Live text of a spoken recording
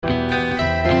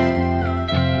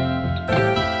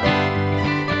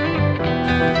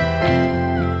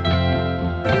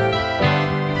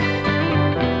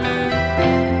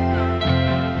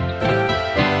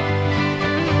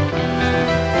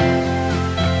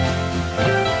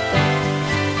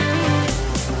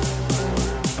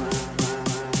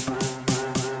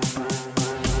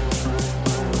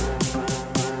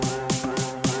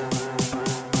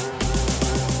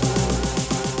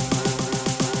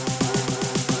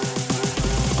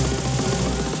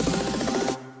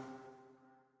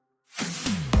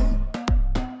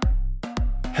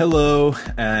Hello,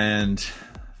 and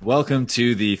welcome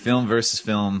to the Film versus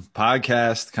Film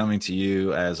podcast, coming to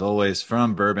you, as always,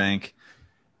 from Burbank,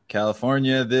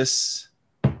 California. This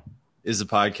is a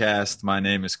podcast. My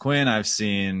name is Quinn. I've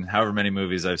seen however many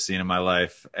movies I've seen in my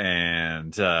life,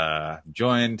 and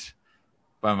joined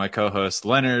by my co-host,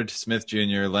 Leonard Smith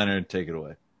Jr. Leonard, take it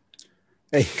away.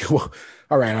 Hey, well,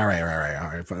 all right.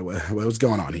 What's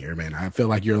going on here, man? I feel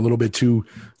like you're a little bit too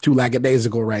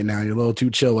lackadaisical right now. You're a little too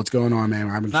chill. What's going on, man?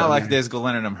 Not lackadaisical,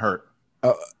 Leonard. I'm hurt.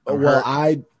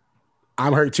 I'm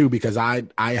hurt too because I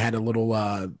had a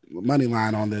little money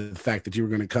line on the fact that you were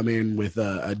going to come in with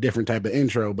a different type of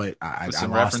intro, but with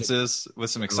some references, with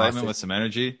some excitement, with some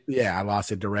energy. Yeah, I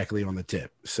lost it directly on the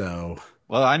tip. So,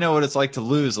 well, I know what it's like to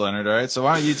lose, Leonard. All right, so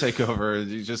why don't you take over?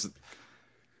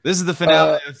 This is the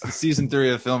finale of season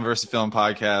 3 of Film versus Film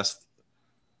podcast.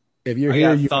 If you're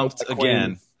here, you thumped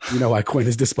again. You know why Quinn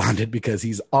is despondent because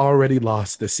he's already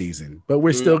lost the season, but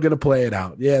we're still gonna play it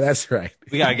out. Yeah, that's right.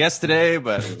 We got a guest today,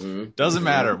 but doesn't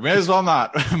matter. May as well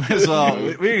not. May as well.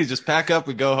 We can just pack up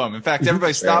and go home. In fact,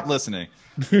 everybody stop listening.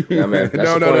 Yeah, man.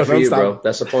 That's the point for you, bro.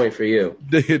 That's the point for you.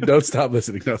 Don't stop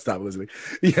listening. Don't stop listening.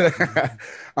 Yeah.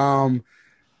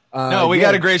 No, we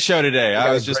got a great show today.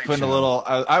 I was just putting a little.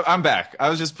 I'm back. I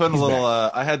was just putting a little.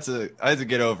 I had to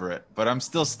get over it, but I'm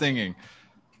still stinging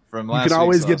from last. You can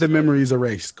always get the memories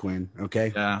erased, Quinn.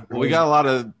 Okay. Yeah. Well, we got a lot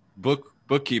of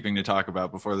bookkeeping to talk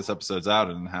about before this episode's out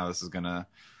and how this is gonna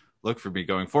look for me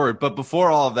going forward. But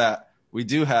before all of that, we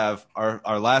do have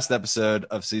our last episode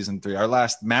of season 3, our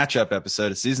last matchup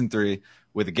episode of season 3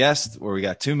 with a guest where we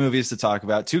got 2 movies to talk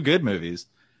about, 2 good movies.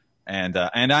 And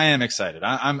I am excited.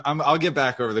 I'll get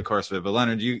back over the course of it. But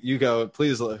Leonard, you go,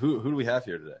 please. Who do we have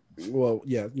here today? Well,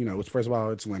 yeah, first of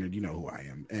all, it's Leonard. You know who I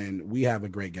am, and we have a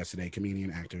great guest today,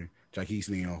 comedian actor Jaquise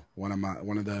Neal, one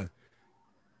of the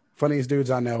funniest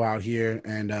dudes I know out here,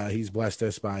 and he's blessed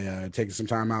us by taking some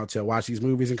time out to watch these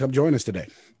movies and come join us today.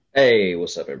 Hey,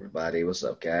 what's up, everybody? What's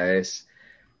up, guys?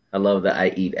 I love that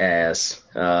I eat ass.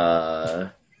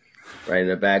 Right in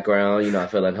the background, I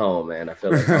feel at home, man. I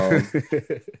feel at home.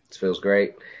 It feels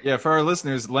great. Yeah, for our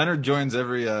listeners, Leonard joins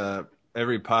every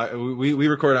pod. We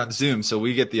record on Zoom, so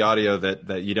we get the audio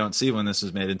that you don't see when this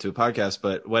is made into a podcast.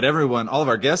 But what all of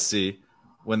our guests see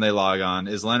when they log on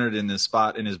is Leonard in this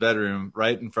spot in his bedroom,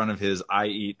 right in front of his "I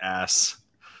eat ass"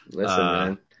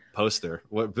 man. Poster,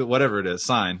 whatever it is,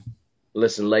 sign.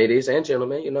 Listen, ladies and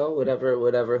gentlemen,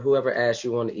 whoever ass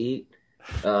you want to eat.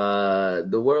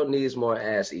 The world needs more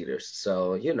ass eaters.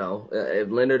 So, if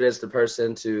Leonard is the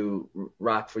person to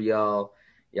rock for y'all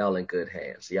in good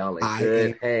hands. Y'all in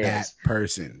good hands. That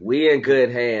person. We in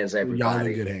good hands, everybody. Y'all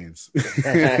in good hands.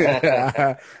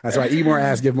 That's right. Eat more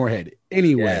ass, give more head.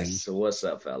 Anyway. Yes. So what's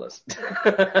up, fellas?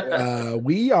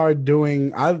 We are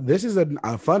doing, this is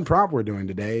a fun prompt we're doing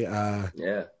today.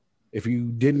 Yeah. If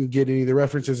you didn't get any of the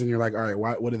references and you're like, all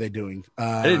right, what are they doing?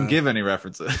 I didn't give any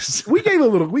references.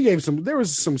 There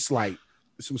was some slight.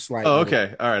 Oh,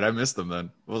 okay. All right. I missed them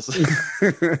then. Was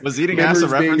eating ass a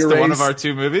reference to one of our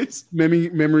 2 movies?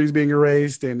 Memories being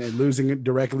erased and losing it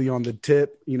directly on the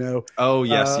tip, Oh,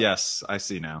 yes. Yes. I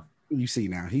see now. You see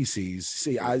now. He sees.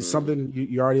 See, something,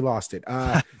 you already lost it.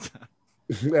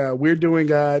 We're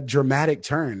doing a dramatic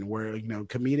turn where,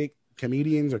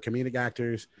 comedians or comedic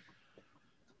actors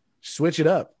switch it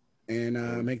up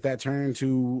and make that turn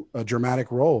to a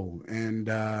dramatic role. And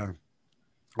I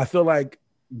feel like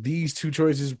these 2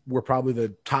 choices were probably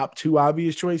the top 2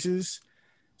 obvious choices.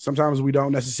 Sometimes we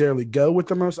don't necessarily go with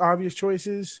the most obvious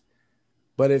choices,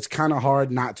 but it's kind of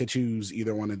hard not to choose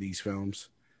either one of these films.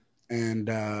 And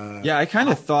I kind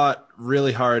of thought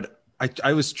really hard.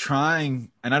 I was trying,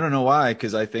 and I don't know why,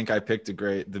 because I think I picked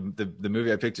the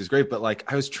movie I picked is great, but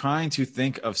like I was trying to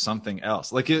think of something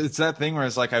else. Like it's that thing where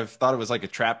it's like I thought it was like a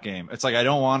trap game. It's like I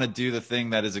don't want to do the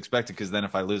thing that is expected because then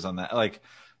if I lose on that, like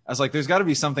I was like, there's got to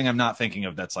be something I'm not thinking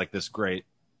of that's like this great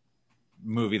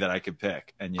movie that I could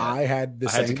pick. And yeah, I had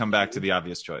to come back to the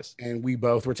obvious choice. And we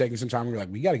both were taking some time. We were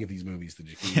like, we got to give these movies to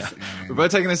Jaquise. Yeah. We're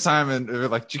both taking this time, and we're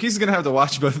like, Jaquise is gonna have to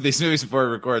watch both of these movies before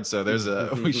we record. So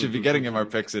we should be getting him our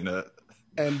picks in a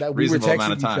we were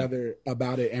texting each other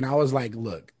about it, and I was like,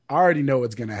 look, I already know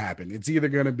what's going to happen. It's either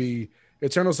going to be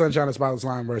Eternal Sunshine of the Spotless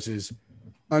Mind versus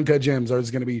Uncut Gems, or it's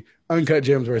going to be Uncut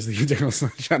Gems versus Eternal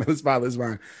Sunshine of the Spotless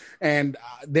Mind. And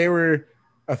there were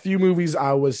a few movies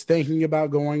I was thinking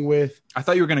about going with. I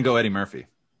thought you were going to go Eddie Murphy.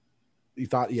 You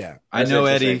thought, yeah. I know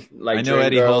Eddie. Like I know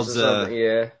Eddie holds.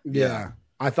 Yeah.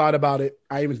 I thought about it.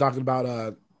 I even talked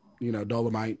about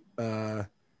Dolomite.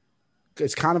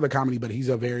 It's kind of a comedy, but he's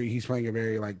playing a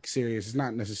very like serious. It's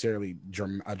not necessarily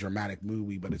a dramatic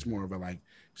movie, but it's more of a like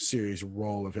serious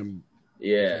role of him.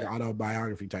 Yeah,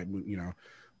 autobiography type,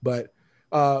 But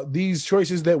these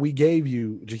choices that we gave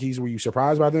you, Jaquez, were you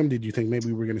surprised by them? Did you think maybe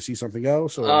we were going to see something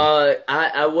else? Or?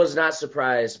 I was not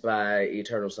surprised by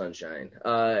Eternal Sunshine.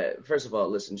 First of all,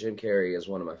 listen, Jim Carrey is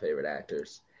one of my favorite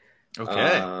actors.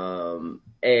 Okay.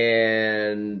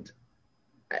 And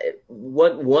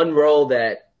one role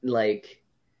that like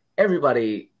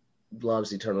everybody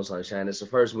loves Eternal Sunshine. It's the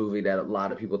first movie that a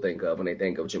lot of people think of when they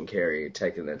think of Jim Carrey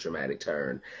taking a dramatic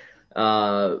turn.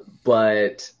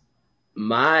 But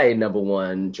my number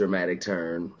one dramatic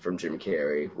turn from Jim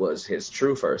Carrey was his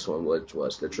true first one, which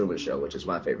was The Truman Show, which is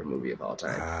my favorite movie of all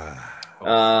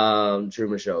time.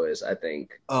 Truman Show is, I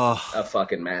think, a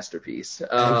fucking masterpiece.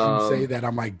 As you say that,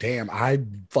 I'm like, damn, I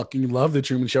fucking love The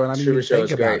Truman Show, and I didn't even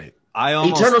think about it.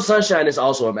 Eternal Sunshine is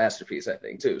also a masterpiece, I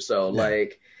think, too. So,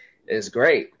 like, it's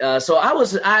great. So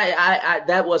I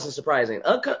that wasn't surprising.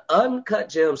 Uncut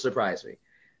Gems surprised me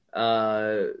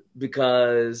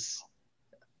because.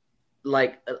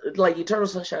 Like Eternal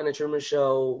Sunshine and Truman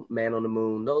Show, Man on the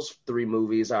Moon, those three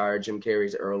movies are Jim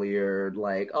Carrey's earlier,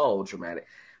 dramatic.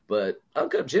 But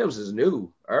Uncut Gems is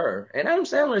new, and Adam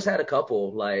Sandler's had a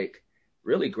couple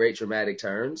really great dramatic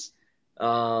turns,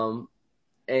 and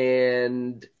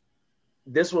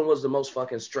this one was the most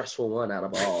fucking stressful one out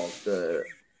of all the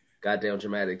goddamn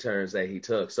dramatic turns that he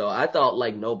took. So I thought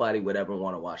nobody would ever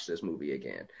want to watch this movie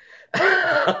again,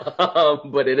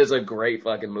 but it is a great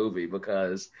fucking movie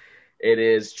because. It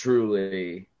is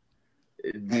truly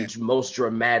the most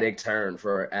dramatic turn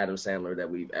for Adam Sandler that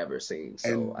we've ever seen.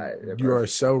 So you are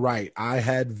so right. I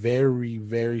had very,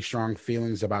 very strong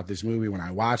feelings about this movie when I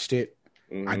watched it.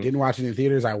 Mm-hmm. I didn't watch it in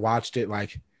theaters. I watched it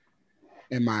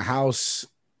in my house,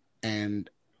 and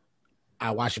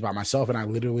I watched it by myself, and I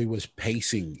literally was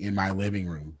pacing in my living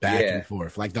room back and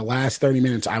forth. The last 30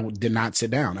 minutes, I did not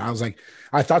sit down.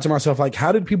 I thought to myself,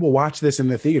 how did people watch this in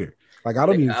the theater? I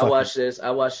watched this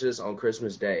on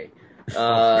Christmas Day. It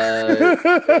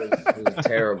was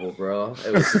terrible, bro.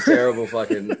 It was a terrible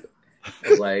fucking.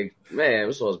 It's like, man,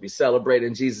 we're supposed to be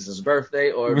celebrating Jesus' birthday,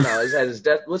 or no? It's had his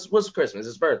death. What's Christmas?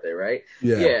 His birthday, right?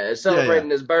 Yeah, celebrating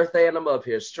his birthday, and I'm up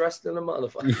here stressed in the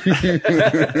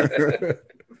motherfucker.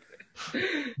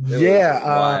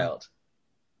 Wild.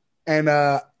 And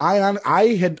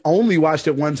I had only watched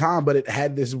it one time, but it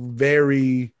had this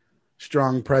very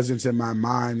strong presence in my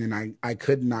mind, and I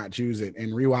could not choose it.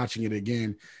 And rewatching it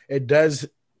again, it does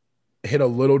hit a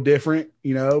little different,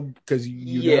 because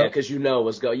because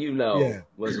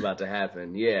what's about to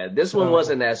happen. Yeah, this one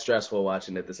wasn't that stressful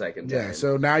watching it the second time. Yeah,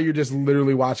 so now you're just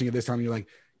literally watching it this time. And you're like,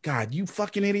 God, you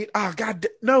fucking idiot! Oh God,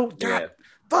 no, God,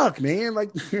 fuck, man,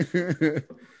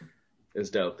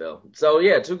 It's dope though. So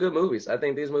yeah, two good movies. I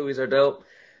think these movies are dope.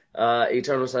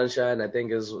 Eternal Sunshine, I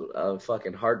think, is a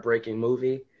fucking heartbreaking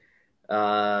movie.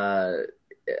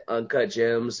 Uncut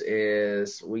Gems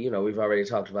is, we've already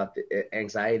talked about the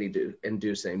anxiety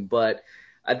inducing, but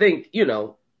I think,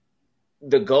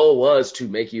 the goal was to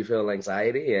make you feel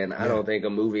anxiety, and I don't think a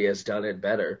movie has done it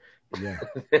better than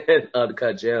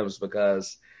Uncut Gems,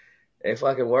 because it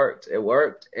fucking worked. It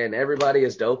worked, and everybody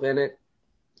is dope in it.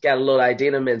 Got a little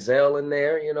Idina Menzel in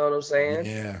there, you know what I'm saying?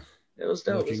 Yeah. It was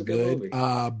dope. It was a good movie.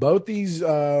 Both these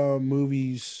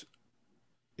movies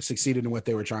succeeded in what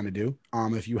they were trying to do.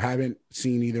 If you haven't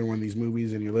seen either one of these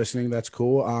movies and you're listening, that's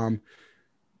cool. Why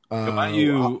don't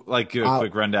you do a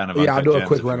quick rundown of I'll do a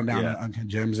quick rundown of Uncut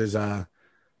Gems. Is Ratner,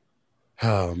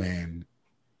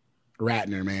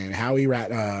 man. Howie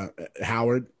Ratner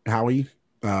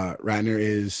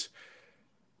is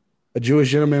a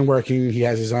Jewish gentleman working. He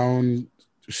has his own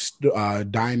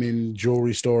diamond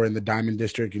jewelry store in the Diamond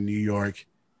District in New York.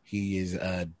 He is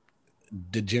a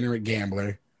degenerate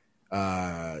gambler.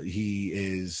 He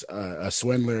is a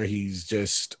swindler. He's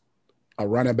just a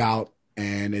runabout,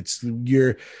 and it's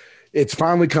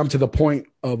finally come to the point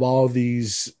of all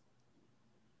these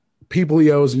people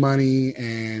he owes money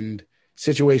and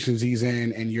situations he's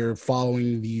in, and you're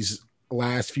following these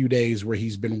last few days where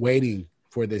he's been waiting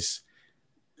for this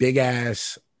big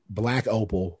ass black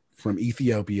opal from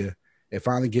Ethiopia. It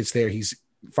finally gets there. He's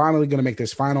finally going to make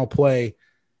this final play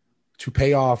to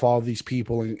pay off all these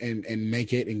people and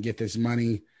make it and get this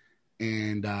money.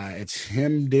 And it's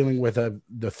him dealing with the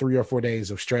 3 or 4 days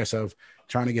of stress of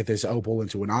trying to get this opal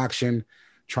into an auction,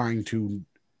 trying to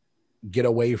get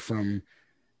away from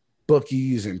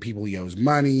bookies and people he owes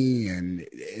money. And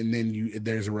then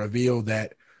there's a reveal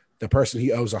that the person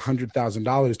he owes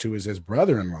 $100,000 to is his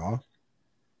brother-in-law,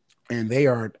 and they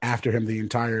are after him the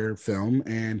entire film.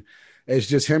 And it's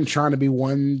just him trying to be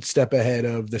one step ahead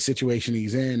of the situation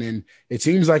he's in. And it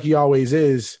seems like he always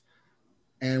is.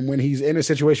 And when he's in a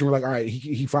situation where all right,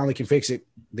 he finally can fix it,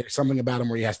 there's something about him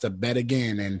where he has to bet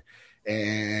again.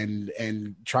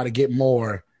 and try to get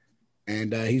more.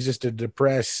 And he's just a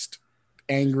depressed,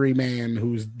 angry man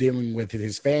who's dealing with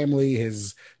his family,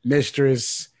 his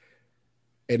mistress,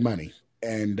 and money,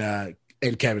 and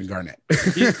Kevin Garnett.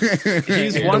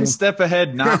 He's one step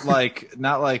ahead, not like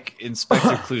Inspector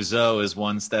Clouseau is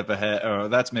one step ahead, or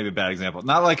that's maybe a bad example.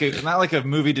 Not like a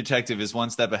movie detective is one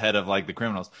step ahead of like the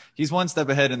criminals. He's one step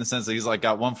ahead in the sense that he's like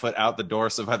got one foot out the door.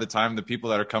 So by the time the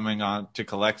people that are coming on to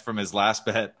collect from his last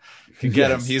bet can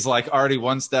get him, he's like already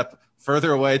one step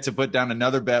further away to put down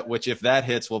another bet, which if that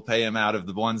hits will pay him out of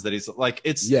the ones that he's like.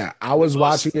 It's I was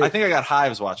watching it. I think I got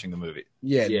hives watching the movie.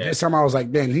 This time I was like,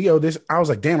 man, he owed this. I was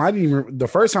like, damn, I didn't even. The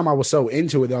first time I was so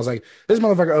into it, I was like, this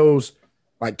motherfucker owes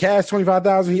like cash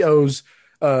 $25,000. He owes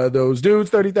those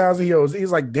dudes $30,000.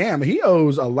 He's like, damn, he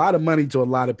owes a lot of money to a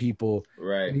lot of people.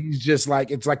 Right. And he's just like,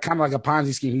 it's like kind of like a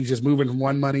Ponzi scheme. He's just moving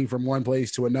money from one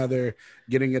place to another,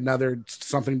 getting another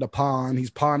something to pawn.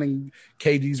 He's pawning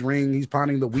KG's ring. He's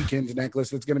pawning the Weeknd's necklace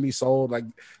that's going to be sold. Like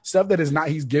stuff that is not.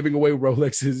 He's giving away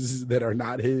Rolexes that are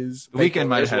not his. The Weeknd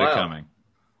might have had it coming.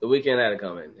 The Weeknd had it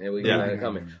coming, and Weeknd had it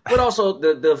coming. But also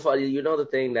the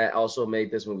thing that also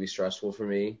made this movie stressful for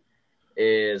me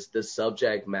is the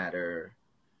subject matter.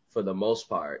 For the most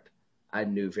part, I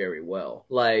knew very well.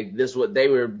 Like this, what they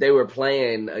were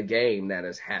playing a game that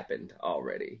has happened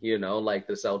already. You know, like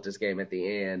the Celtics game at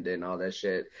the end and all that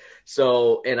shit.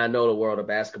 So, and I know the world of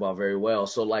basketball very well.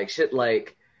 So, like shit,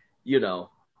 like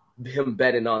him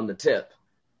betting on the tip.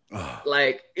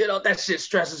 Like, that shit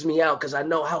stresses me out because I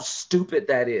know how stupid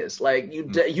that is. Like,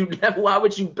 why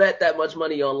would you bet that much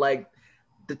money on like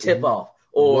the tip off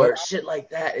or shit like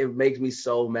that? It makes me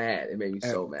so mad. It made me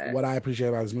so mad. What I appreciate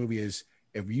about this movie is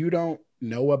if you don't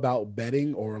know about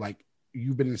betting or like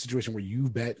you've been in a situation where you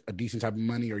bet a decent type of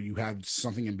money or you have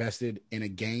something invested in a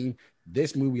game,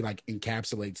 this movie like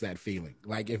encapsulates that feeling.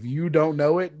 Like if you don't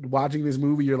know it, watching this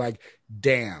movie, you're like,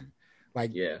 damn,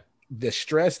 like the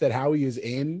stress that Howie is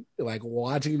in, like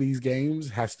watching these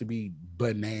games has to be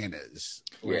bananas.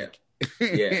 Like,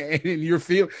 and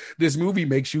this movie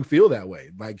makes you feel that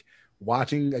way. Like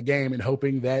watching a game and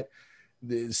hoping that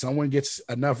someone gets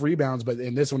enough rebounds. But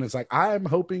in this one, it's like, I'm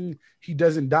hoping he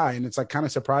doesn't die. And it's like kind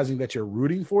of surprising that you're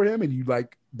rooting for him and you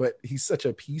like, but he's such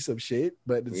a piece of shit.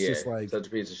 But it's just like such a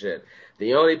piece of shit.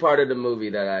 The only part of the movie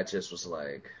that I just was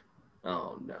like,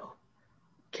 oh no,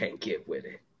 can't get with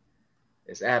it.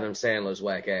 It's Adam Sandler's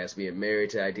whack ass being married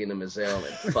to Idina Menzel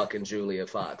and fucking Julia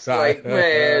Fox. Like,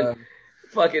 man,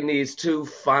 fucking needs two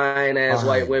fine ass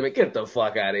white women. Get the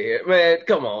fuck out of here, man.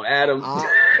 Come on, Adam.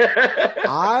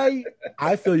 I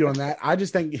feel you on that. I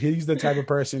just think he's the type of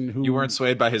person who you weren't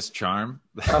swayed by his charm.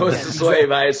 I was swayed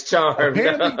by his charm.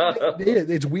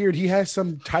 It's weird. He has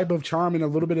some type of charm and a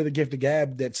little bit of the gift of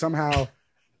gab that somehow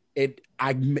I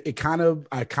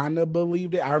kind of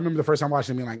believed it. I remember the first time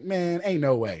watching it being like, man, ain't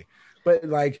no way. But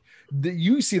like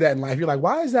you see that in life, you're like,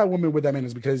 why is that woman with that man?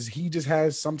 It's because he just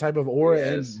has some type of aura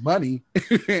and money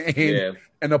and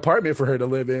an apartment for her to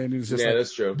live in. It's just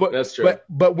that's true. That's true.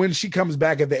 But when she comes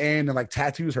back at the end and like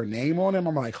tattoos her name on him,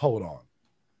 I'm like, hold on,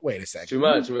 wait a second. Too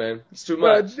much, man. It's too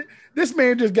much. This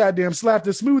man just goddamn slapped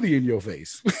a smoothie in your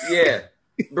face. Yeah,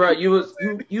 bro,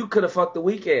 you could have fucked the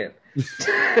Weeknd.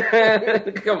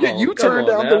 Come on, you turned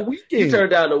down the Weeknd. You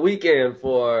turned down the Weeknd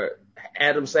for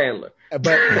Adam Sandler. But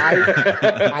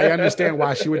I understand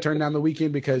why she would turn down the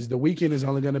Weeknd because the Weeknd is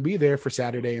only going to be there for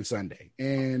Saturday and Sunday,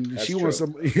 and she wants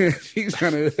some. She's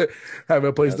going to have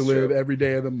a place to live every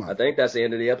day of the month. I think that's the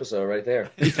end of the episode right there.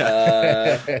 We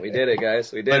did it,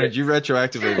 guys. We did it. You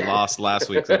retroactively lost last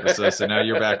week's episode, so now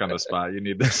you're back on the spot. You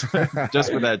need this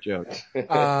just for that joke.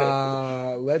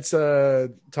 Let's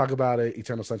talk about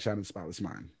Eternal Sunshine of the Spotless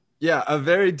Mind. Yeah, a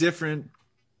very different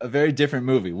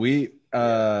movie.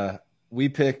 We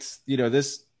picked,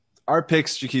 our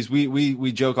picks, Jaquise,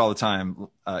 we joke all the time,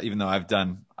 even though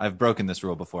I've broken this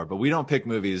rule before, but we don't pick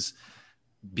movies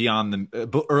beyond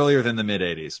earlier than the mid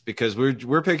 80s because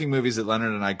we're picking movies that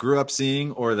Leonard and I grew up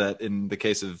seeing or that in the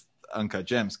case of Uncut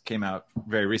Gems came out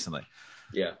very recently.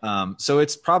 Yeah. So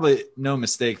it's probably no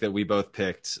mistake that we both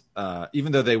picked,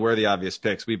 even though they were the obvious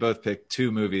picks, we both picked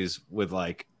two movies with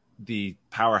like the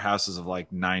powerhouses of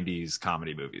like 90s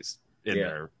comedy movies in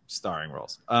their starring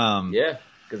roles.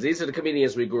 Because these are the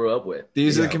comedians we grew up with.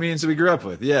 These are the comedians that we grew up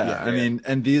with. I mean,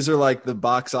 and these are like the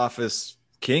box office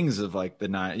kings of like the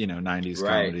 90s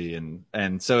comedy,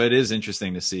 and so it is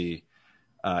interesting to see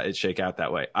it shake out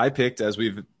that way. I picked, as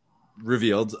we've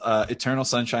revealed, Eternal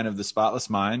Sunshine of the Spotless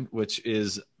Mind, which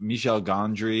is Michel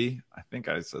Gondry, I think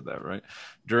I said that right,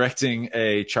 directing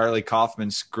a Charlie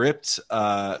Kaufman script,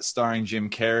 starring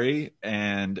Jim Carrey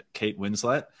and Kate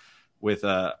Winslet, with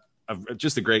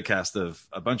just a great cast of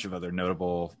a bunch of other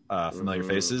notable familiar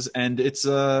faces. And it's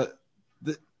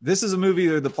this is a movie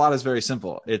where the plot is very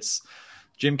simple. It's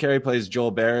Jim Carrey plays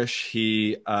Joel Barish.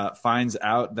 He finds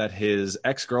out that his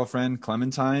ex-girlfriend,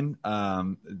 Clementine,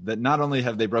 that not only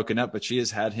have they broken up, but she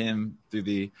has had him through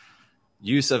the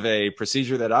use of a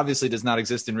procedure that obviously does not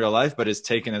exist in real life, but is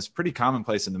taken as pretty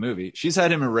commonplace in the movie. She's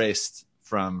had him erased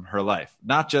from her life,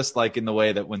 not just like in the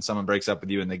way that when someone breaks up with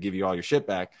you and they give you all your shit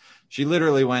back. She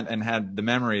literally went and had the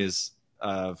memories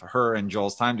of her and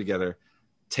Joel's time together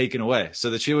taken away so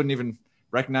that she wouldn't even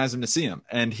recognize him to see him.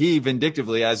 And he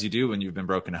vindictively, as you do when you've been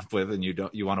broken up with and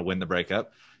you want to win the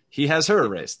breakup, he has her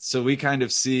erased. So we kind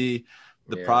of see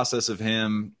the process of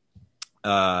him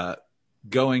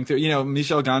going through,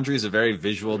 Michel Gondry is a very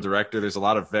visual director. There's a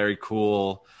lot of very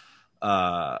cool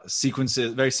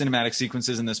sequences, very cinematic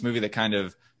sequences in this movie that kind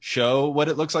of show what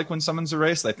it looks like when someone's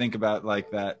erased. I think about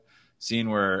like that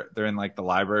scene where they're in like the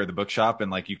library or the bookshop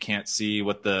and like you can't see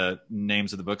what the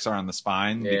names of the books are on the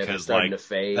spine because like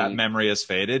that memory has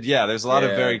faded. Yeah, there's a lot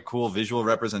of very cool visual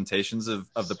representations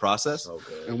of the process. So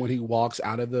good. And when he walks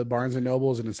out of the Barnes and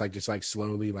Nobles and it's like just like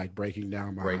slowly like breaking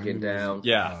down.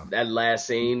 Yeah. That last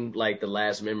scene, like the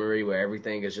last memory where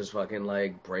everything is just fucking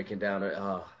like breaking down.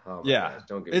 Oh my God.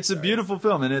 Don't get me It's started. a beautiful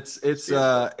film, and it's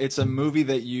a movie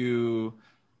that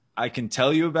I can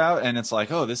tell you about, and it's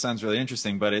like, oh, this sounds really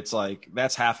interesting, but it's like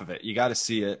that's half of it. You got to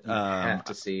see it. You have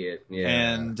to see it, yeah.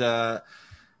 And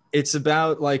it's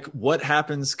about like what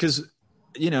happens because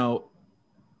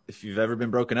if you've ever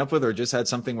been broken up with or just had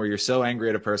something where you're so angry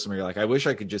at a person where you're like, I wish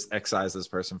I could just excise this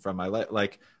person from my life.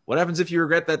 Like, what happens if you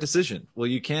regret that decision? Well,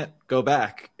 you can't go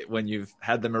back when you've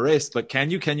had them erased, but can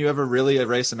you ever really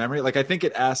erase a memory? Like, I think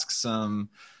it asks some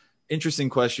interesting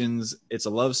questions. It's a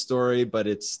love story, but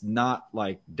it's not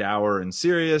like dour and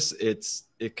serious. It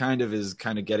kind of is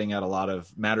getting at a lot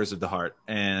of matters of the heart.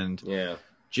 And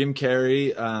Jim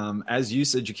Carrey, as you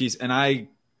said, Jaquise, and I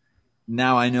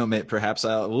know perhaps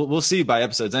we'll see by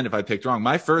episode's end if I picked wrong.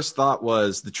 My first thought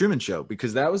was The Truman Show,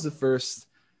 because that was the first.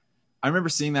 I remember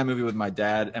seeing that movie with my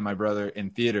dad and my brother in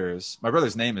theaters. My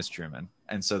brother's name is Truman,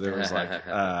 and so there was like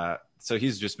so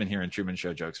he's just been hearing Truman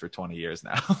Show jokes for 20 years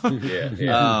now.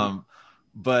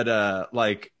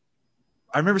 Like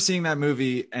I remember seeing that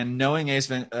movie and knowing knowing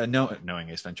Jim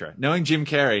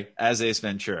Carrey as Ace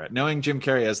Ventura, knowing Jim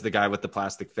Carrey as the guy with the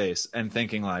plastic face, and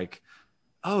thinking like,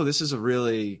 oh, this is a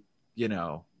really,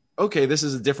 okay, this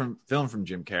is a different film from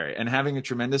Jim Carrey, and having a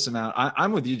tremendous amount.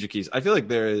 I'm with you, Jaquise. I feel like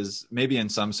there is, maybe in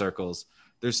some circles,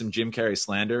 there's some Jim Carrey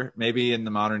slander. Maybe in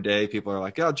the modern day, people are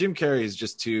like, oh, Jim Carrey is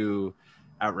just too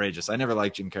outrageous. I never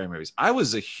liked Jim Carrey movies. I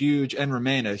was a huge and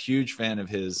remain a huge fan of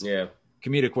his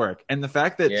comedic work. And the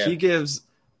fact that he gives,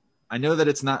 I know that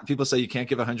it's not, people say you can't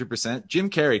give 100%.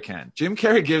 Jim Carrey can. Jim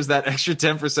Carrey gives that extra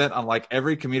 10% on like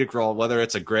every comedic role, whether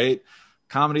it's a great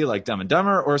comedy like Dumb and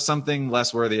Dumber or something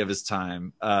less worthy of his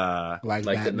time. Like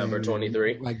Batman, the number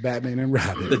 23. Like Batman and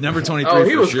Robin. The number 23. Oh,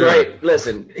 he was great.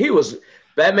 Listen, he was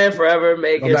Batman Forever.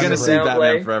 You're going to see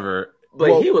Batman Forever.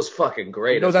 But he was fucking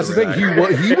great. No, that's the thing. He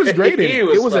was great in it.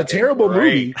 It was a terrible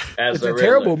movie. It's a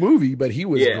terrible movie, but he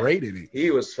was great in it.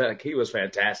 He was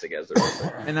fantastic as the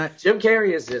Riddler. And Jim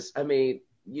Carrey is just, I mean,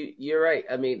 you're right.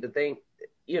 I mean, the thing,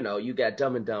 you got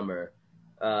Dumb and Dumber,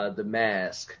 The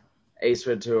Mask, Ace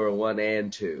Ventura 1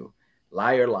 and 2,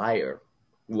 Liar Liar,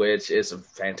 which is a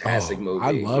fantastic movie.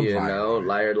 I love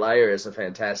Liar Liar is a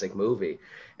fantastic movie.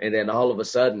 And then all of a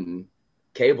sudden,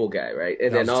 Cable Guy, right?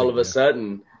 And then all of a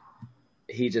sudden,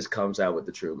 he just comes out with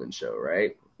The Truman Show,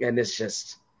 right? And it's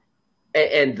just,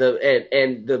 and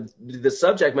the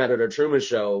subject matter of The Truman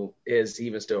Show is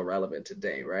even still relevant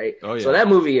today, right? Oh, yeah. So that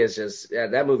movie is just,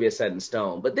 that movie is set in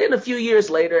stone. But then a few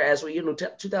years later, as we,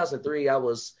 2003, how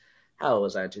old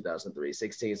was I in 2003?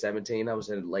 16, 17? I was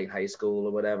in late high school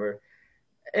or whatever.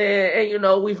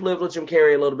 And we've lived with Jim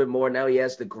Carrey a little bit more. Now he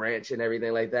has The Grinch and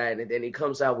everything like that. And then he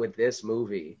comes out with this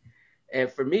movie. And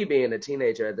for me, being a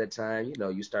teenager at that time,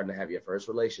 you're starting to have your first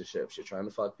relationships. You're trying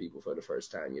to fuck people for the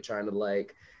first time. You're trying to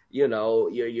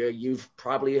you've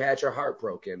probably had your heart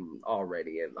broken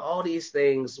already, and all these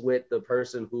things with the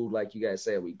person who, like you guys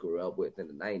said, we grew up with in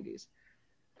the 90s.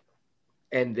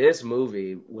 And this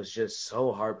movie was just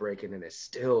so heartbreaking, and it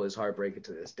still is heartbreaking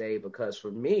to this day, because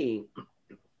for me,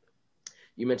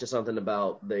 you mentioned something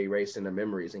about the erasing the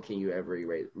memories, and can you ever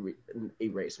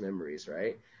erase memories,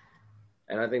 right?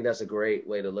 And I think that's a great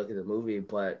way to look at the movie.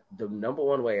 But the number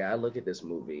one way I look at this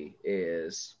movie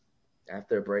is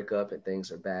after a breakup and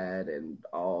things are bad, and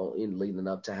all in leading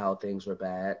up to how things were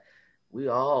bad, we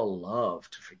all love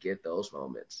to forget those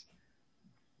moments.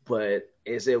 but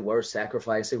is it worth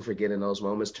sacrificing for getting those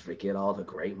moments to forget all the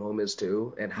great moments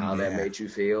too, and how that Yeah. made you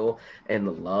feel, and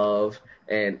the love,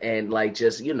 and like,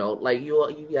 just, like,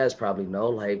 you guys probably know,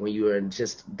 like, when you are in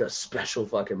just the special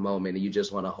fucking moment and you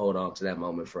just want to hold on to that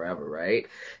moment forever, right?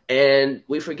 And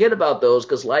we forget about those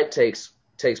because life takes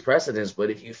precedence. But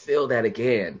if you feel that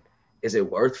again, is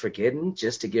it worth forgetting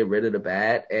just to get rid of the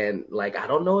bad? And like, I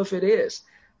don't know if it is.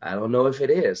 I don't know if it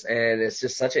is. And it's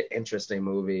just such an interesting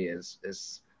movie.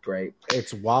 It's great.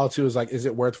 It's wild too. Is like, is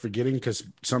it worth forgetting? Because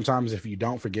sometimes if you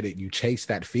don't forget it, you chase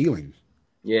that feeling,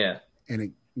 Yeah. and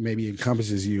it maybe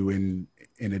encompasses you in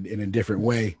a different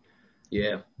way.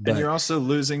 Yeah. But And you're also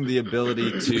losing the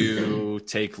ability to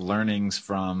take learnings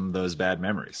from those bad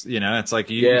memories. It's like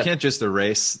you can't just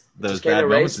erase those Just can't bad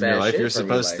erase moments in your bad life. shit You're from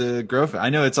your supposed to grow from it. I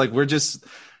know it's like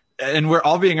and we're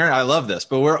all being earned. I love this,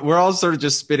 but we're all sort of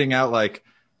just spitting out like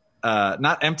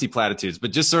not empty platitudes,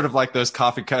 but just sort of like those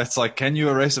coffee cuts. Like, can you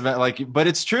erase a like? But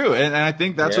it's true, and I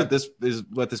think that's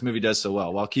what this movie does so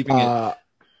well, while keeping it.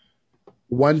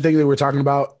 One thing that we're talking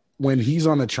about, when he's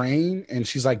on the train and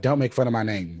she's like, "Don't make fun of my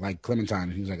name," like Clementine,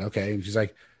 and he's like, "Okay," and she's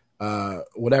like,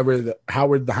 "Whatever,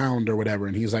 Howard the Hound or whatever,"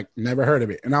 and he's like, "Never heard of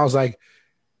it," and I was like,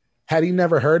 had he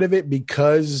never heard of it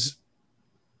because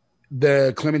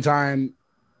the Clementine,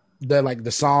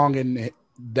 the song and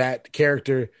that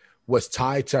character was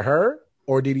tied to her,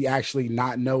 or did he actually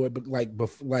not know it? But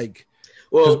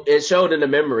well, it showed in the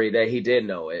memory that he did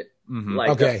know it. Mm-hmm.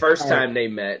 Like the first time they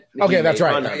met. Okay, that's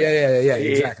right. Yeah,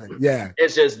 exactly. Yeah.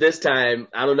 It's just this time,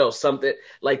 I don't know, something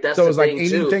like that's so the it was thing like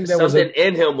too. anything that something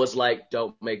in him was like,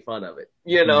 don't make fun of it.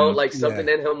 Like something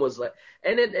in him was like,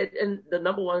 and the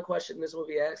number one question this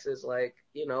movie asks is like,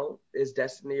 is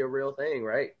destiny a real thing,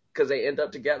 right? Because they end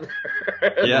up together.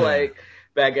 Like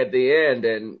back at the end,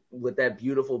 and with that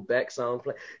beautiful Beck song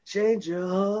play, change your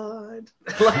heart.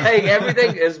 Like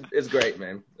everything is great,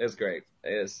 man. It's great.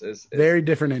 It's very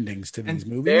different endings to these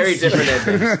movies. Very different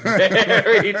endings.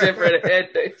 Very different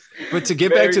endings. But to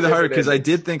get back to the heart, because I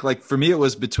did think, like, for me, it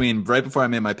was between, right before I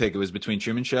made my pick, it was between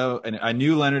Truman Show, and I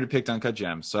knew Leonard had picked Uncut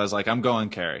Gems, so I was like, I'm going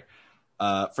Carrie.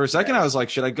 For a second, I was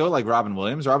like, should I go like Robin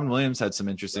Williams? Robin Williams had some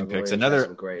interesting picks.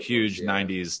 Another huge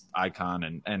 90s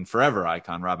icon and forever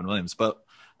icon, Robin Williams. But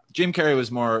Jim Carrey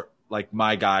was more like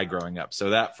my guy growing up.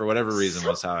 So that, for whatever reason,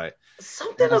 was how I...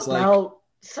 Something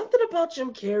about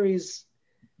Jim Carrey's...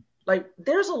 Like,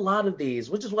 there's a lot of these,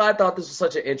 which is why I thought this was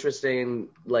such an interesting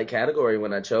like category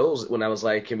when I was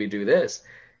like, can we do this?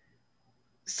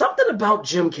 Something about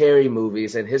Jim Carrey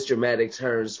movies and his dramatic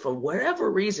turns, for whatever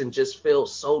reason, just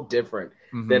feels so different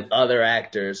than other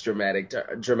actors' dramatic to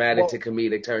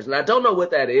comedic turns. And I don't know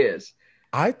what that is.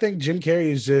 I think Jim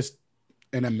Carrey is just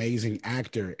an amazing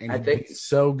actor. And I think he's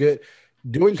so good.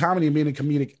 Doing comedy and being a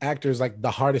comedic actor is like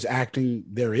the hardest acting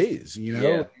there is,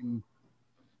 Yeah.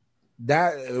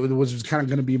 That was kind of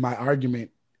going to be my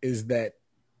argument, is that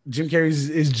Jim Carrey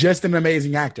is just an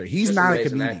amazing actor. He's just not a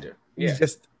comedian. Actor. Yeah. He's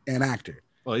just an actor.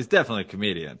 Well, he's definitely a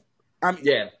comedian.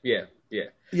 Yeah. Yes.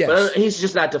 But he's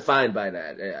just not defined by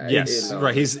that. Yes,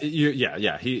 right.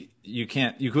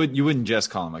 You wouldn't just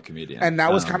call him a comedian. And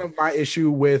that was kind of my issue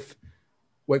with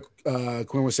what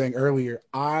Quinn was saying earlier.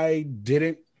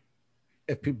 The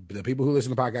people who listen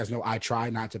to the podcast know I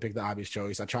try not to pick the obvious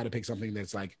choice. I try to pick something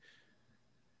that's like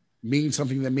means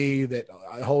something to me, that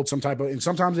I hold some type of, and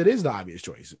sometimes it is the obvious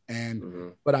choice.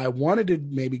 And but I wanted to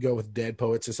maybe go with Dead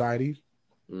Poet Society.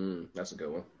 That's a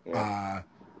good one. Yeah.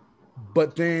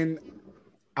 But then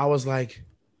I was like,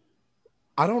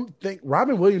 I don't think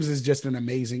Robin Williams is just an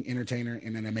amazing entertainer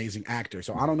and an amazing actor.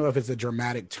 So I don't know if it's a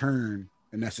dramatic turn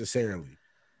necessarily.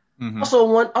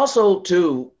 Also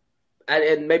too,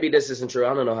 and maybe this isn't true.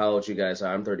 I don't know how old you guys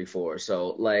are. I'm 34.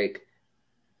 So like,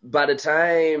 by the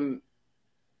time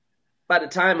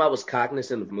I was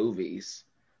cognizant of movies,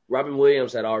 Robin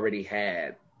Williams had already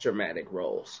had dramatic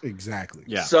roles. Exactly.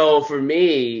 Yeah. So for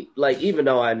me, like, even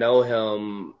though I know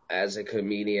him as a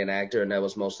comedian actor, and that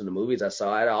was most of the movies I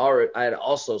saw, I had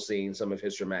also seen some of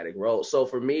his dramatic roles. So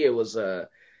for me, it was a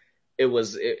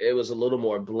little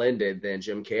more blended than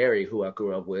Jim Carrey, who I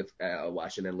grew up with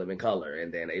watching in Living Color,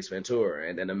 and then Ace Ventura,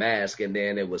 and then The Mask, and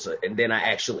then I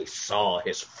actually saw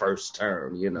his first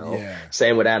turn.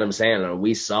 Same with Adam Sandler,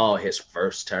 we saw his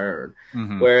first turn,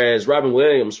 whereas Robin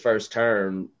Williams' first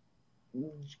turn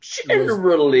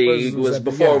generally was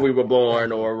before we were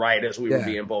born, or right as we were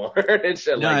being born. And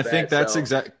shit like I that. think that's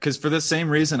exactly, because for the same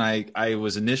reason I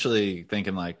was initially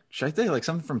thinking, like, should I think like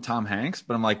something from Tom Hanks?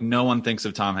 But I'm like, no one thinks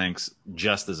of Tom Hanks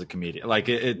just as a comedian. Like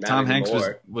Tom Hanks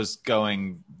was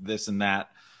going this and that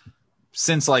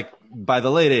since like by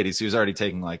the late 80s. He was already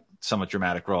taking like somewhat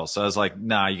dramatic roles. So I was like,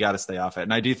 nah, you got to stay off it.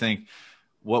 And I do think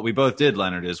what we both did,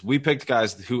 Leonard, is we picked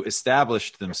guys who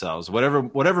established themselves.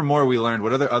 Whatever more we learned,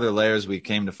 what other layers we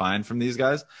came to find from these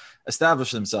guys,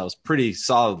 established themselves pretty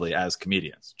solidly as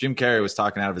comedians. Jim Carrey was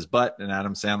talking out of his butt, and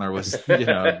Adam Sandler was,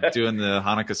 doing the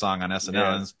Hanukkah song on SNL.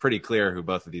 Yeah. And it's pretty clear who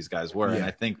both of these guys were. Yeah. And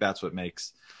I think that's what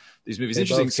makes these movies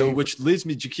interesting. So, which leads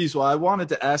me, Jaquise, well, I wanted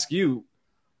to ask you,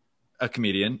 a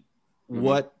comedian, mm-hmm.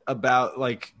 what about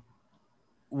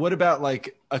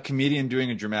a comedian doing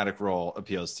a dramatic role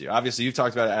appeals to you? Obviously, you've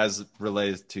talked about it as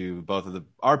related to both of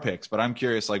our picks, but I'm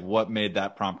curious, like, what made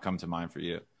that prompt come to mind for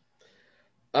you?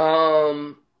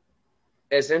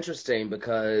 It's interesting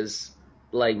because,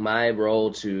 like, my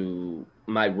road,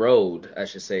 I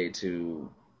should say, to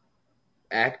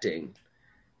acting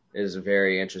is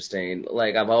very interesting.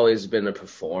 Like, I've always been a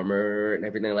performer and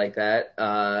everything like that.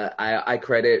 I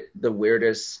credit the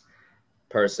weirdest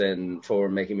person for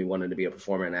making me wanting to be a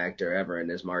performer and actor ever, and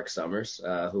is Mark Summers,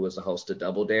 who was the host of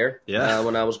Double Dare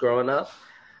when I was growing up.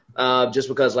 Just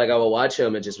because, like, I would watch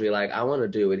him and just be like, I want to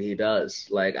do what he does.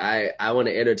 Like, I want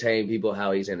to entertain people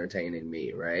how he's entertaining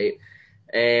me, right?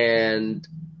 And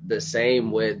the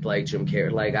same with, like, Jim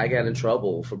Carrey. Like, I got in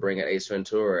trouble for bringing Ace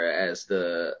Ventura as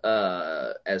the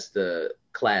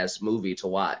class movie to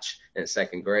watch in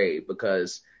second grade,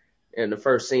 because in the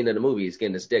first scene of the movie, he's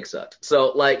getting his dick sucked.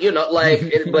 So, like,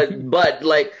 but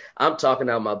like, I'm talking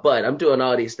out my butt. I'm doing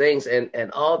all these things,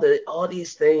 and all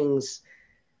these things,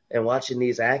 and watching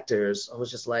these actors, I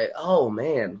was just like, oh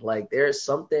man, like, there's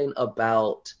something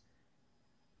about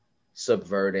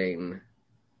subverting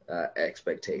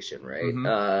expectation, right?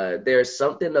 Mm-hmm. There's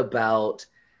something about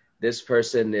this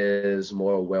person is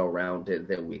more well-rounded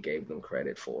than we gave them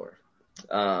credit for.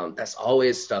 That's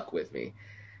always stuck with me.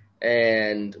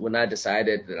 And when I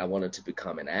decided that I wanted to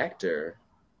become an actor,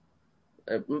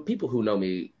 people who know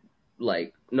me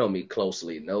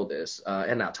closely know this,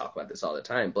 and I talk about this all the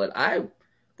time, but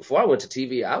before I went to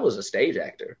TV, I was a stage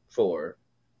actor for,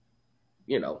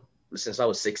 since I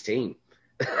was 16.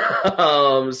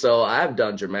 So I've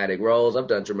done dramatic roles. I've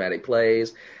done dramatic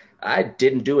plays. I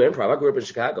didn't do improv. I grew up in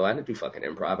Chicago. I didn't do fucking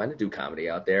improv. I didn't do comedy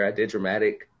out there. I did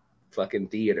dramatic fucking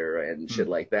theater and shit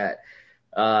like that.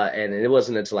 And it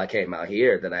wasn't until I came out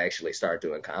here that I actually started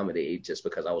doing comedy, just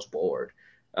because I was bored.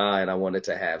 And I wanted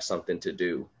to have something to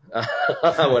do.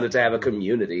 I wanted to have a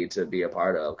community to be a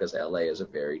part of, because LA is a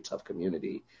very tough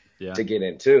community to get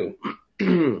into.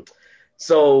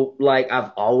 So, like,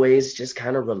 I've always just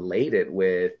kind of related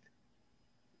with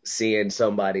seeing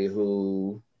somebody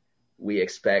who we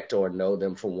expect or know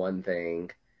them for one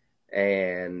thing,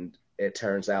 and it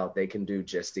turns out they can do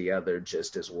just the other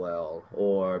just as well.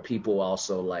 Or people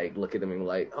also, like, look at them and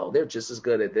like, oh, they're just as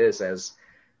good at this as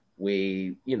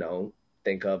we,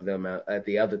 think of them at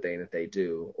the other thing that they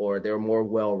do, or they're more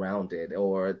well-rounded,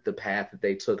 or the path that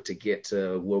they took to get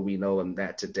to where we know them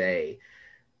that today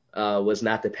was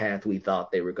not the path we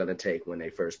thought they were going to take when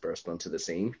they first burst onto the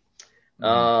scene.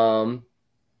 Mm-hmm.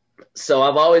 So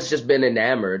I've always just been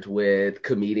enamored with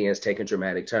comedians taking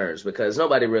dramatic turns, because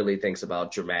nobody really thinks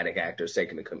about dramatic actors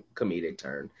taking a comedic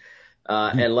turn.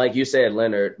 And like you said,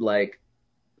 Leonard, like,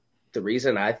 the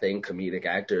reason I think comedic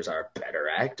actors are better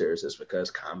actors is because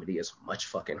comedy is much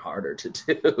fucking harder to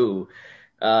do.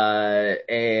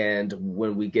 And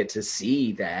when we get to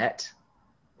see that,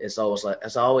 it's always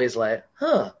like,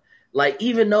 huh. Like,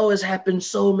 even though it's happened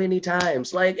so many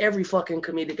times, like, every fucking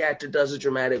comedic actor does a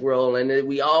dramatic role, and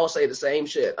we all say the same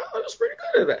shit. Oh, it was pretty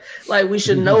good at that. Like, we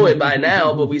should know it by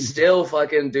now, but we still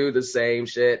fucking do the same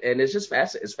shit. And it's just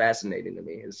it's fascinating to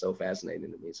me. It's so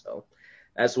fascinating to me. So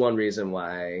that's one reason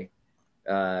why,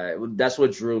 that's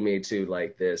what drew me to,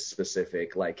 like, this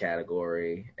specific, like,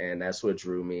 category. And that's what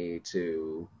drew me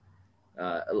to,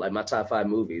 like, my top 5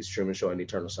 movies, Truman Show and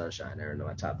Eternal Sunshine, are in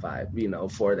my top 5,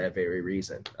 for that very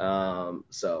reason.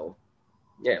 So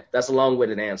yeah, that's a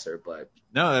long-winded answer, but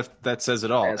no, that says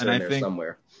it all. And I think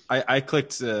somewhere I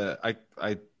clicked,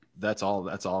 that's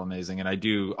all amazing. And I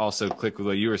do also click with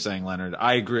what you were saying, Leonard.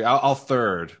 I agree. I'll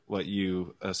third what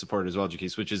you supported as well,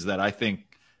 Jaquise, which is that I think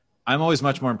I'm always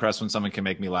much more impressed when someone can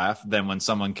make me laugh than when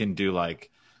someone can do,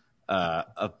 like,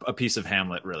 a piece of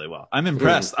Hamlet really well. I'm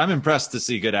impressed. I'm impressed to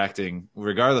see good acting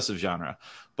regardless of genre,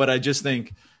 but I just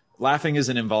think laughing is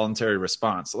an involuntary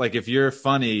response. Like, if you're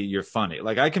funny, you're funny.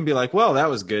 Like, I can be like, well, that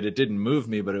was good. It didn't move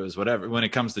me, but it was whatever when it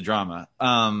comes to drama.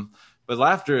 But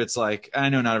laughter, it's like, I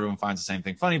know not everyone finds the same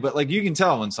thing funny, but, like, you can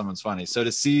tell when someone's funny. So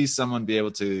to see someone be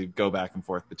able to go back and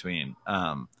forth between,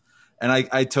 and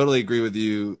I totally agree with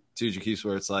you too, Jaquise,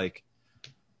 where it's like,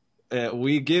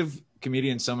 we give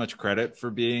comedians so much credit for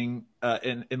being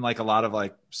in like a lot of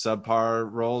like subpar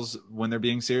roles when they're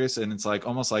being serious, and it's like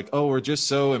almost like, oh, we're just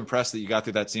so impressed that you got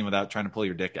through that scene without trying to pull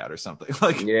your dick out or something.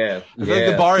 Like, Yeah, I feel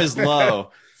like the bar is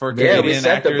low for Yeah, we comedian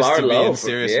set the actors bar to be low in for-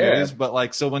 serious yeah. movies, but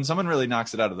like, so when someone really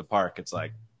knocks it out of the park, it's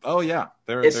like, oh yeah,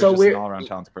 they're It's so just weird. an all around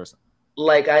talented person.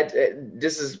 Like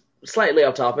this is slightly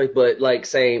off topic, but like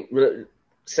same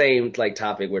like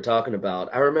topic we're talking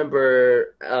about. I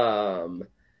remember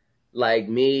like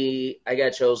me, I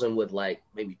got chosen with like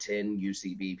maybe 10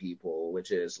 UCB people,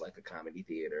 which is like a comedy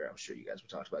theater. I'm sure you guys have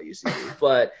talked about UCB,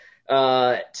 but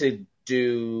to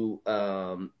do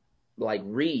like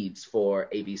reads for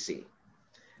ABC.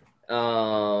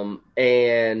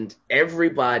 And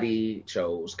everybody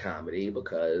chose comedy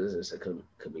because it's a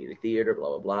comedic theater, blah,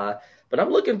 blah, blah. But I'm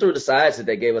looking through the sides that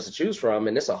they gave us to choose from,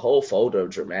 and it's a whole folder of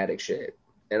dramatic shit.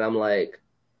 And I'm like,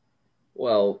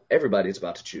 well, everybody's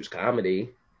about to choose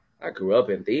comedy. I grew up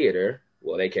in theater.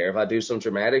 Will they care if I do some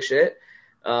dramatic shit?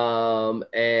 And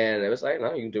it was like,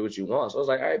 no, you can do what you want. So I was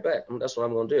like, all right, bet. That's what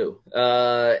I'm going to do.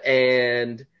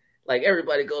 And like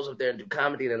everybody goes up there and do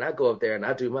comedy, and then I go up there and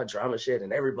I do my drama shit,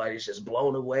 and everybody's just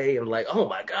blown away and like, oh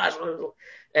my gosh.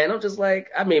 And I'm just like,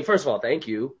 I mean, first of all, thank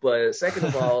you. But second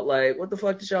of all, like, what the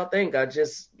fuck did y'all think? I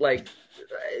just like,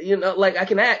 you know, like I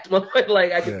can act, like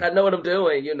I know what I'm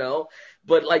doing, you know.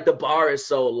 But like the bar is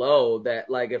so low that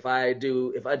like if I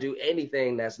do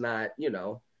anything that's not, you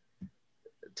know,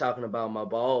 talking about my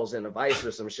balls in a vice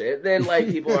or some shit, then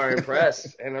like people are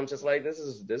impressed, and I'm just like, this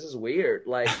is weird.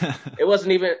 Like it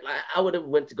wasn't even. I would have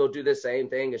went to go do the same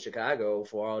thing in Chicago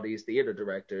for all these theater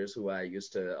directors who I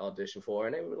used to audition for,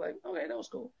 and they were like, okay, that was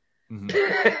cool.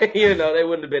 Mm-hmm. You know, they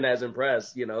wouldn't have been as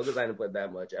impressed, you know, because I didn't put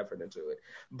that much effort into it.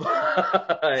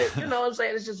 But you know what I'm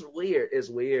saying? It's just weird. It's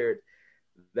weird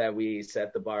that we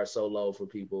set the bar so low for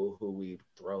people who we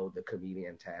throw the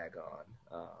comedian tag on.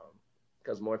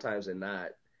 Because more times than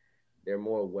not, they're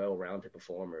more well-rounded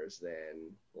performers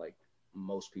than like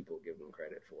most people give them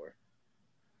credit for.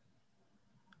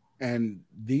 And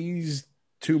these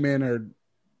two men are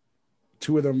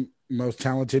two of the most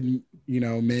talented, you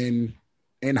know, men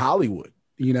in Hollywood.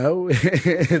 You know,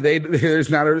 there's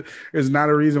not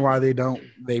a reason why they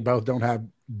both don't have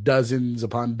dozens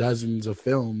upon dozens of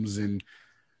films and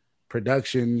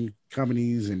production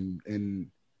companies, and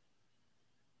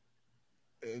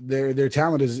their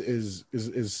talent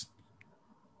is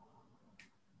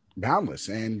boundless.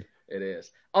 And it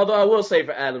is. Although I will say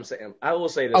for Adam Sandler, I will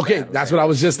say this. Okay, that's what I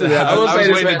was just. I was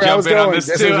waiting to jump in on this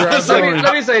too.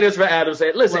 Let me say this for Adam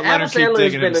Sandler. Listen, Adam Sandler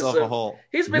has been himself a hole.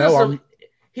 He's been in some.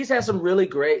 He's had some really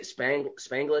great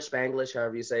Spanglish,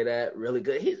 however you say that. Really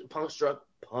good. He's Punch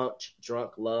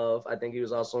Drunk Love. I think he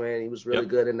was also in. He was really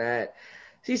good in that.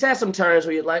 He's had some turns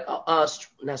where you're like,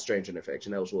 not Stranger Than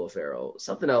Fiction. That was Will Ferrell.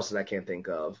 Something else that I can't think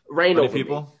of. Rain Over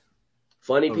Me.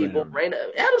 Funny People.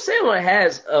 Adam Sandler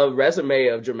has a resume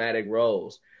of dramatic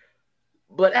roles.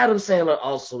 But Adam Sandler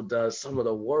also does some of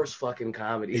the worst fucking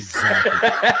comedies.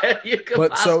 Exactly.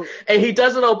 And he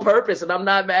does it on purpose, and I'm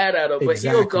not mad at him. But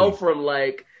he'll go from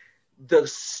like the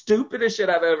stupidest shit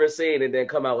I've ever seen and then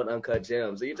come out with Uncut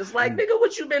Gems. And you're just like, nigga,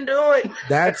 what you been doing?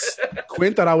 That's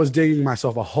Quinn thought I was digging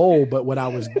myself a hole, but what I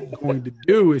was going to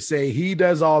do is say he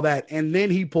does all that and then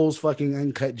he pulls fucking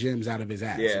Uncut Gems out of his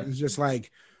ass. Yeah. It's just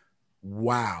like,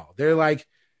 wow. They're like,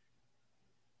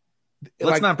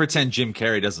 let's not pretend Jim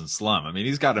Carrey doesn't slum. I mean,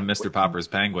 he's got a Mr. Popper's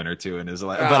Penguin or two in his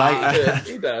life. But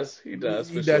he does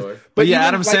for sure. But yeah,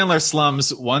 Adam Sandler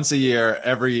slums once a year,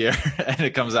 every year, and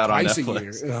it comes out on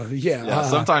Netflix.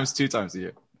 Sometimes 2 times a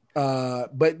year.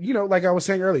 But you know, like I was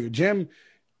saying earlier, Jim,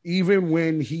 even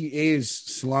when he is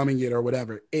slumming it or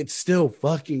whatever, it's still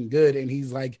fucking good, and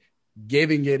he's like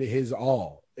giving it his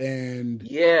all. And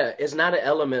yeah, it's not an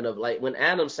element of like when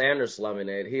Adam Sandler's slumming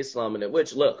it, he's slumming it,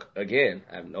 which look, again,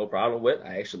 I have no problem with.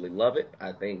 I actually love it.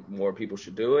 I think more people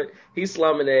should do it. He's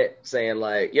slumming it saying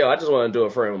like, yo, I just want to do a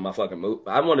friend with my fucking movie.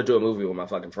 I want to do a movie with my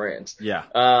fucking friends. Yeah.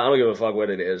 I don't give a fuck what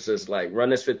it is. Just like run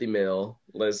this 50 mil.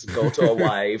 Let's go to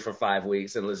Hawaii for 5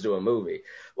 weeks and let's do a movie.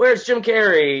 Whereas Jim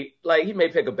Carrey, like he may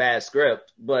pick a bad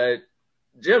script, but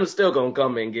Jim's still gonna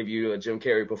come and give you a Jim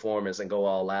Carrey performance and go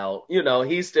all out. You know,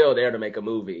 he's still there to make a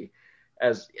movie,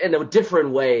 as in a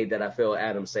different way that I feel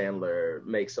Adam Sandler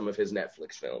makes some of his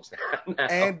Netflix films now.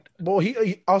 And well,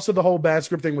 he also, the whole bad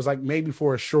script thing was like maybe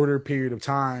for a shorter period of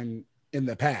time in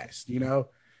the past, you know.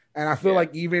 And I feel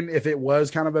like even if it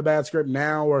was kind of a bad script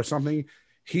now or something,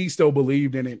 he still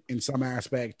believed in it in some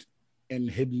aspect in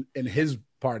his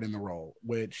part in the role,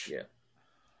 which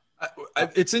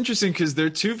it's interesting because they're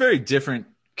two very different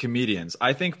comedians.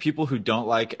 I think people who don't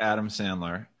like Adam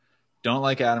Sandler don't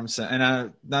like Adam Sandler,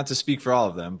 and not to speak for all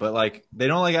of them, but like they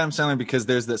don't like Adam Sandler because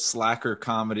there's this slacker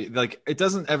comedy. Like it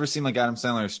doesn't ever seem like Adam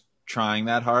Sandler's trying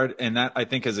that hard, and that I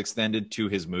think has extended to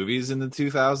his movies in the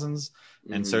 2000s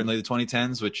and certainly the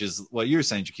 2010s, which is what you're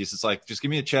saying, Jaquise. It's like, just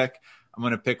give me a check. I'm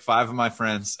going to pick 5 of my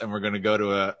friends, and we're going to go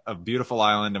to a beautiful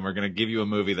island, and we're going to give you a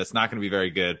movie that's not going to be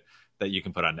very good that you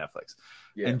can put on Netflix.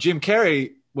 Yeah. And Jim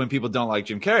Carrey, when people don't like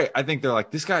Jim Carrey, I think they're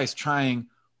like, this guy is trying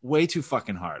way too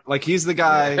fucking hard. Like he's the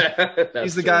guy,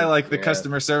 guy like the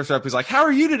customer service rep who's like, how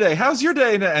are you today? How's your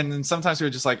day? And then sometimes we're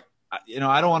just like, I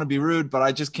don't want to be rude, but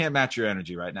I just can't match your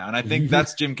energy right now. And I think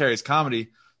that's Jim Carrey's comedy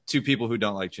to people who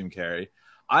don't like Jim Carrey.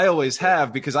 I always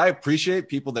have, because I appreciate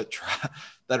people that try,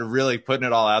 that are really putting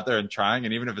it all out there and trying.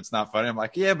 And even if it's not funny, I'm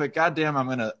like, yeah, but goddamn,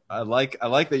 I like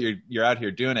that you're out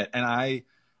here doing it. And I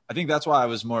think that's why I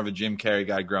was more of a Jim Carrey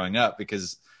guy growing up,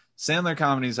 because Sandler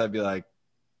comedies, I'd be like,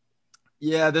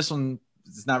 yeah, this one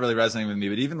is not really resonating with me.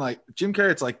 But even like Jim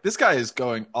Carrey, it's like, this guy is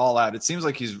going all out. It seems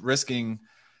like he's risking,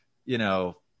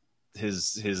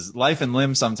 his life and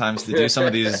limb sometimes to do some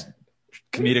of these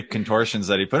comedic contortions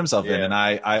that he put himself in. And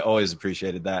I always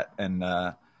appreciated that. And,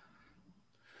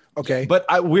 okay. But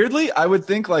I would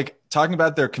think, like, talking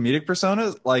about their comedic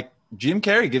personas, like Jim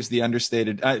Carrey gives the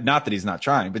understated, not that he's not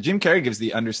trying, but Jim Carrey gives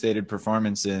the understated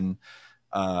performance in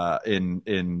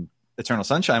Eternal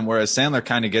Sunshine, whereas Sandler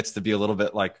kind of gets to be a little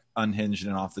bit like unhinged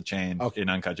and off the chain in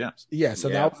Uncut Gems. Yeah, so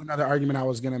that was another argument I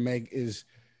was going to make, is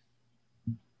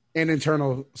in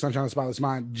Eternal Sunshine of the Spotless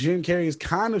Mind, Jim Carrey is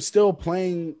kind of still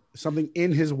playing something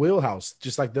in his wheelhouse,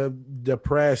 just like the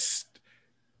depressed,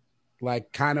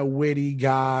 like kind of witty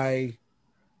guy.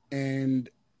 And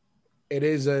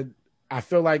I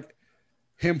feel like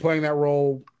him playing that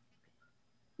role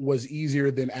was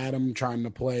easier than Adam trying to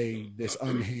play this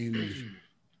unhinged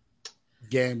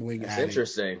gambling That's addict.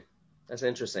 Interesting. That's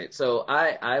interesting. So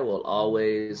I will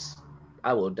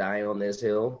die on this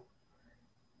hill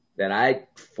that I,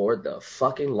 for the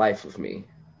fucking life of me,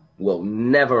 will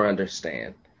never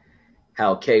understand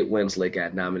how Kate Winslet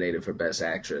got nominated for Best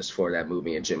Actress for that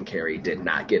movie and Jim Carrey did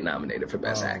not get nominated for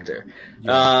Best Actor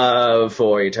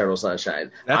for Eternal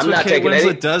Sunshine. That's what Kate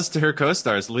Winslet does to her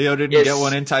co-stars. Leo didn't get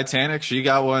one in Titanic. She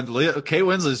got one. Kate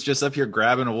Winslet's just up here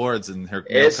grabbing awards and her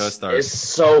co-stars. It's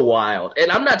so wild.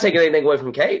 And I'm not taking anything away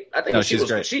from Kate. I think she's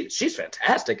great. She's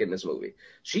fantastic in this movie.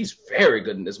 She's very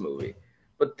good in this movie.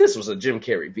 But this was a Jim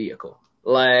Carrey vehicle.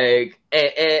 Like, and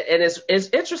it's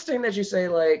interesting that you say,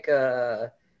 like,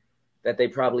 that they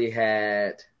probably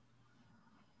had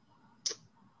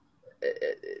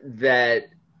that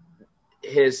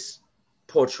his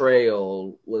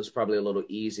portrayal was probably a little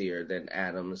easier than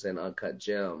Adam's in Uncut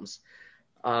Gems.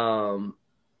 I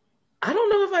don't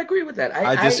know if I agree with that.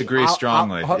 I disagree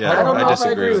strongly. I don't know if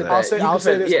I agree with that. I'll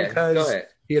say this because go ahead.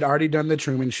 He had already done the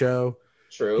Truman Show.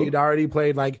 True. He'd already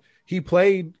played he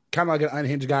played kind of like an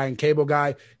unhinged guy and Cable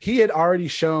Guy. He had already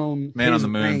shown Man his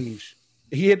on the Moon. range.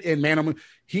 He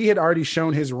had already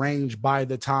shown his range by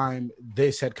the time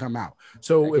this had come out.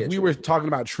 So if we were talking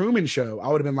about Truman Show, I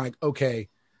would have been like, okay,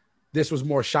 this was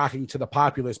more shocking to the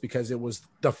populace because it was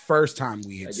the first time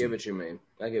we had seen. I get what you mean.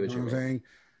 I get what you mean. I'm saying?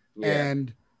 Yeah.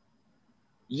 And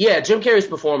Jim Carrey's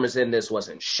performance in this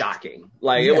wasn't shocking.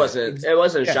 Like it wasn't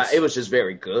shocking. It was just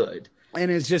very good. And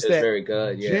it's just that very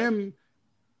good. Yeah. Jim,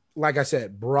 like I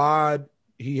said, broad,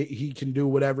 he can do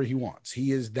whatever he wants.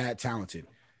 He is that talented.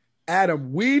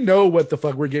 Adam, we know what the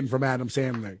fuck we're getting from Adam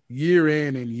Sandler year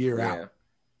in and year out.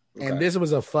 Okay. And this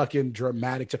was a fucking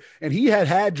dramatic and he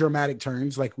had dramatic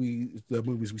turns like the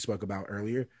movies we spoke about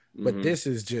earlier, but this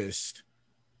is just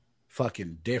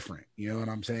fucking different. You know what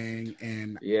I'm saying?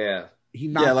 And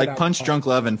like Punch Drunk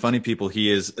Love and Funny People,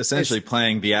 he is essentially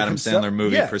playing the Adam Sandler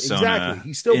movie persona. Exactly.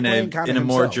 He's still playing kind of in a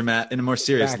more dramatic, in a more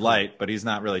serious light, but he's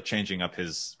not really changing up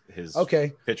his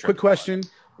Okay. pitch. Quick question.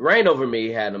 Reign Over Me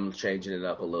had him changing it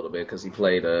up a little bit because he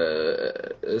played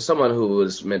someone who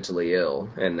was mentally ill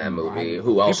in that movie.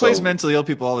 He plays mentally ill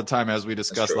people all the time, as we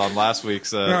discussed on last week's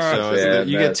show.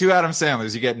 You get two Adam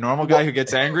Sandlers. You get normal guy who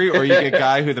gets angry, or you get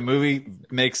guy who the movie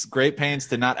makes great pains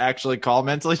to not actually call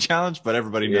mentally challenged, but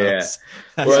everybody knows.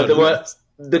 Yeah.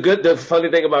 The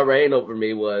funny thing about Reign Over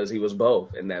Me was he was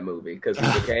both in that movie because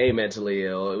he became mentally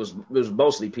ill. It was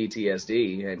mostly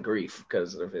PTSD and grief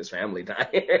because of his family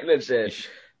dying and shit.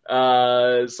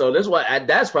 So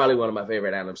that's probably one of my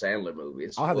favorite Adam Sandler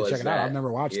movies. I'll have to check it out. I've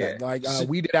never watched that. Like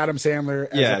we did Adam Sandler.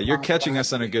 You're catching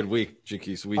us on a good week,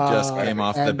 Jaquise. We just came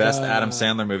off the best Adam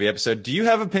Sandler movie episode. Do you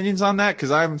have opinions on that?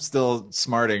 Because I'm still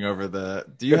smarting over the.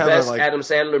 Do you have best Adam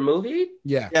Sandler movie?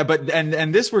 Yeah. Yeah, but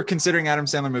and this we're considering Adam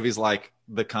Sandler movies like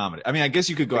the comedy. I mean, I guess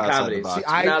you could go outside the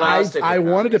box. See, I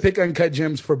wanted to pick Uncut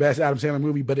Gems for best Adam Sandler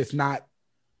movie, but it's not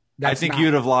I think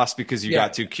you'd have lost because you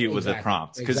got too cute with the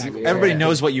prompt. Because everybody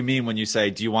knows what you mean when you say,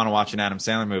 "Do you want to watch an Adam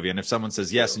Sandler movie?" And if someone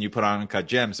says yes, and you put on Uncut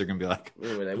Gems, they're gonna be like,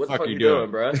 "What the fuck are you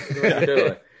doing, bro? What are you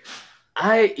doing?"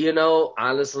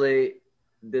 Honestly,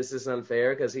 this is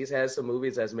unfair because he's had some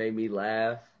movies that's made me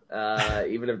laugh.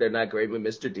 Even if they're not great, but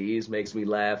Mr. Deeds makes me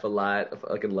laugh a lot. I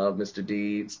fucking love Mr.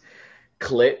 Deeds.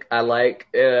 Click, I like.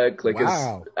 Click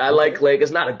I like Click.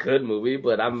 It's not a good movie,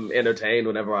 but I'm entertained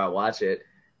whenever I watch it.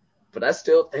 But I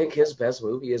still think his best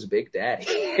movie is Big Daddy.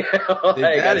 I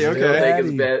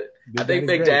think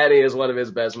Big Daddy is one of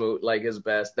his best movies. Like his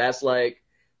best. That's like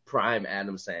prime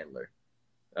Adam Sandler.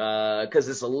 Because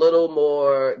it's a little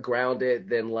more grounded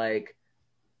than like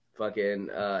fucking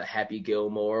Happy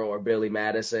Gilmore or Billy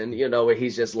Madison, where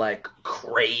he's just like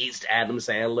crazed Adam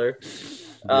Sandler.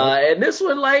 And this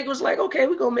one was like, okay,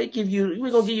 we're gonna give you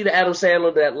the Adam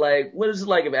Sandler that like, what is it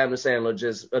like if Adam Sandler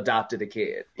just adopted a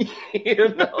kid?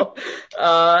 And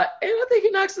I think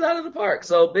he knocks it out of the park.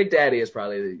 So Big Daddy is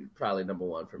probably number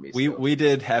one for me. We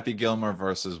did Happy Gilmore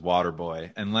versus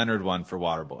Waterboy, and Leonard won for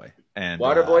Waterboy. And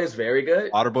Waterboy is very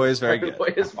good. Waterboy is very good.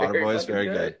 Waterboy is very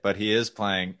good. But he is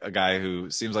playing a guy who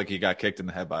seems like he got kicked in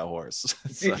the head by a horse.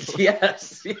 So.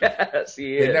 Yes, he is.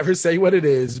 They never say what it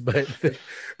is, but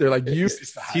they're like,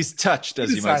 he's touched,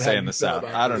 as you might say in the South.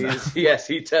 I don't know. Yes,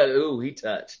 he touched. Ooh, he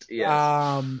touched.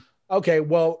 Yes. Okay,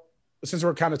 well, since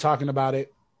we're kind of talking about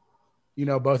it,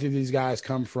 both of these guys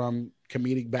come from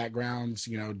comedic backgrounds.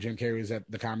 Jim Carrey was at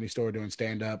the Comedy Store doing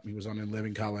stand-up. He was on In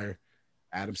Living Color.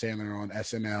 Adam Sandler on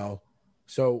SNL.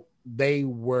 So they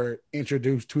were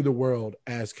introduced to the world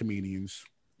as comedians.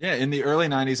 Yeah, in the early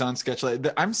 90s on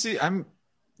Sketchlight.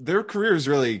 Their careers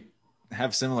really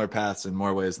have similar paths in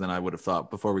more ways than I would have thought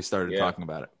before we started talking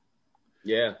about it.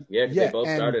 Yeah, because they both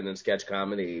started in sketch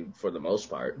comedy for the most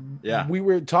part. Yeah. We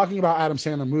were talking about Adam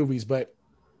Sandler movies, but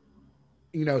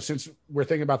since we're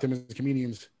thinking about them as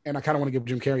comedians, and I kind of want to give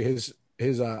Jim Carrey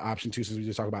his option too, since we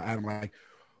just talked about Adam, like,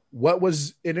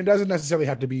 and it doesn't necessarily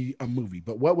have to be a movie,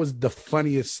 but what was the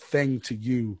funniest thing to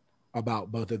you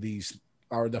about both of these,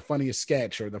 or the funniest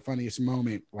sketch or the funniest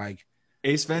moment? Like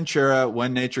Ace Ventura,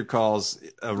 When Nature Calls,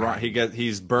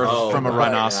 he's birthed from a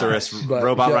rhinoceros,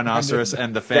 robot rhinoceros,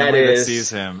 and the family that sees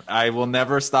him. I will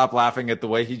never stop laughing at the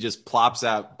way he just plops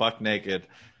out buck naked.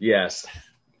 Yes.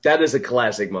 That is a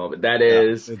classic moment. That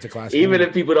is, it's a classic even moment.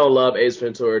 If people don't love Ace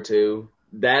Ventura 2,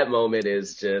 that moment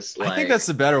is just like... I think that's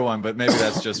the better one, but maybe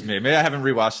that's just me. Maybe I haven't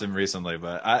rewatched them recently,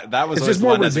 but that was just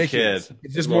more ridiculous. As a kid.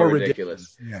 It's just more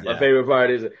ridiculous. Yeah. My favorite part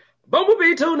is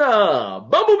Bumblebee Tuna!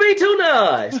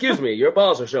 Excuse me, your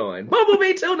balls are showing.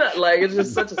 Bumblebee Tuna! Like, it's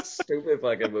just such a stupid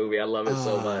fucking movie. I love it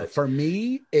so much. For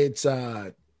me, it's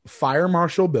Fire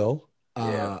Marshal Bill.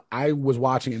 I was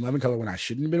watching In Living Color when I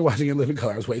shouldn't have been watching In Living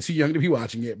Color. I was way too young to be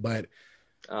watching it, but...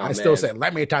 I still said,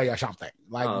 let me tell you something.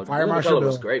 Like Fire Marshal Bill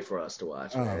was great for us to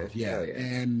watch. Yeah.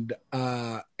 And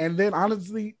then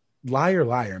honestly, Liar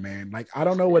Liar, man. Like I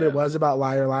don't know what it was about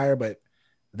Liar Liar, but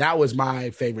that was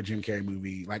my favorite Jim Carrey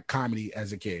movie, like comedy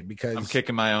as a kid. Because I'm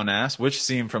kicking my own ass. Which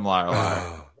scene from Liar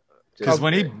Liar? Because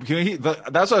when he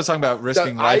that's what I was talking about,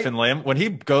 risking life and limb. When he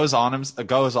goes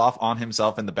off on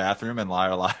himself in the bathroom in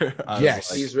Liar Liar.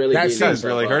 Yes, he's really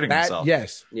hurting himself.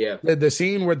 Yes, yeah. The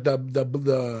scene with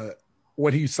the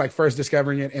when he's like first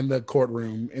discovering it in the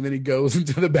courtroom, and then he goes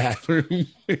into the bathroom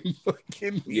and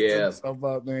fucking beats himself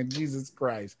up, man. Jesus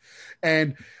Christ.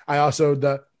 And I also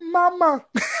the mama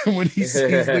when he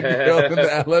sees the girl in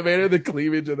the elevator, the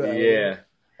cleavage of the elevator.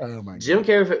 Oh my God. Jim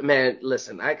Carrey, man,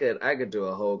 listen, I could do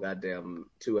a whole goddamn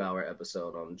 2-hour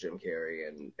episode on Jim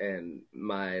Carrey and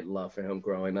my love for him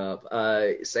growing up.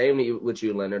 Same with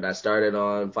you, Leonard. I started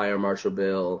on Fire Marshal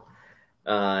Bill.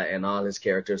 And all his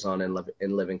characters on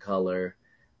In Living Color.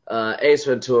 Ace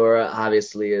Ventura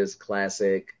obviously is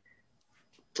classic.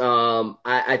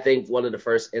 I think one of the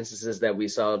first instances that we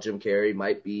saw Jim Carrey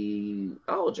might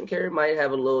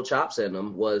have a little chops in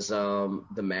him was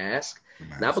The Mask.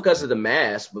 Not because of The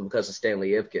Mask, but because of Stanley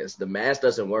Ipkiss. The Mask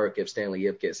doesn't work if Stanley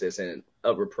Ipkiss isn't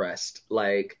a repressed,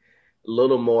 like,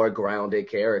 little more grounded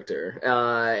character,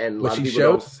 and a lot of people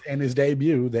shows in his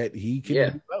debut that he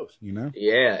can do both,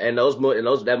 Yeah, and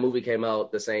that movie came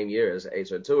out the same year as Ace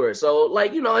Ventura. So,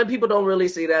 like, and people don't really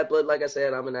see that, but like I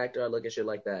said, I'm an actor. I look at shit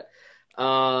like that.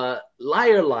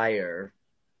 Liar Liar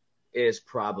is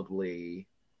probably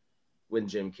when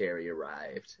Jim Carrey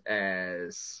arrived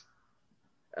as.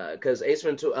 Because Ace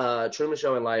Ventura, Truman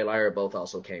Show and Liar Liar both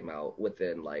also came out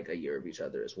within like a year of each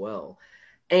other as well,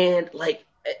 and like.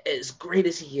 As great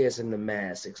as he is in The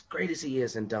Mask, as great as he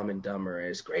is in Dumb and Dumber,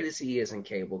 as great as he is in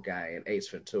Cable Guy and Ace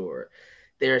Ventura,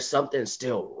 there's something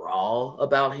still raw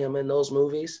about him in those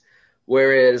movies.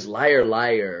 Whereas Liar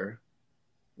Liar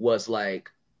was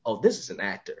like, oh, this is an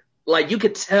actor. Like you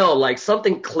could tell, like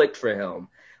something clicked for him,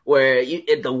 where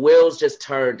the wheels just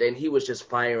turned, and he was just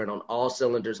firing on all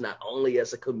cylinders. Not only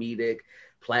as a comedic,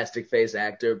 plastic face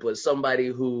actor, but somebody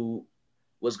who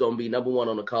was going to be number one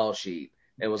on the call sheet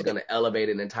and was going to elevate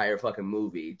an entire fucking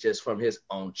movie just from his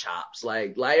own chops.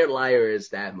 Like Liar Liar is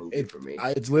that movie for me.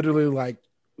 It's literally like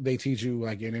they teach you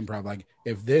like in improv, like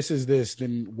if this is this,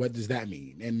 then what does that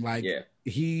mean? And like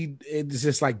it's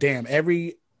just like, damn,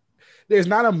 there's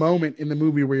not a moment in the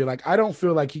movie where you're like, I don't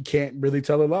feel like he can't really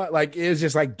tell a lot. Like it's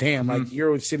just like, damn, like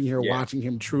you're sitting here watching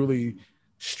him truly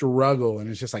struggle, and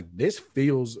it's just like, this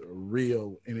feels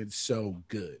real and it's so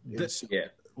good.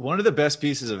 One of the best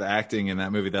pieces of acting in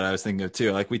that movie that I was thinking of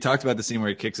too, like we talked about the scene where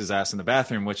he kicks his ass in the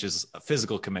bathroom, which is a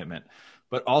physical commitment,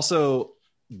 but also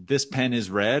this pen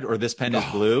is red or this pen is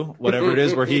blue, whatever it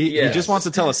is, where he just wants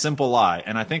to tell a simple lie.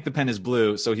 And I think the pen is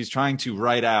blue. So he's trying to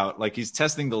write out, like he's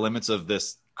testing the limits of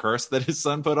this curse that his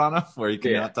son put on him where he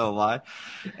cannot tell a lie.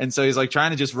 And so he's like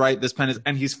trying to just write this pen is,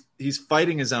 and he's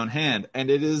fighting his own hand. And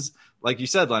it is, like you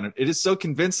said, Leonard, it is so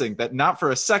convincing that not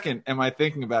for a second am I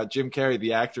thinking about Jim Carrey,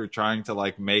 the actor, trying to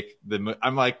like make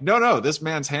I'm like, no, this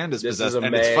man's hand is possessed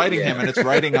and it's fighting him and it's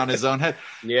writing on his own head.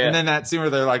 And then that scene where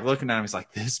they're like looking at him, he's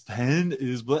like, this pen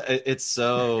is blue. It's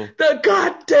so the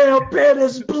goddamn pen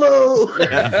is blue.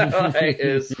 Like,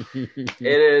 it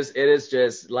is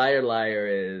just Liar Liar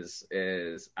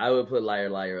is I would put Liar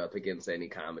Liar up against any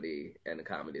comedy in a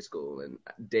comedy school and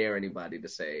dare anybody to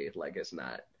say like it's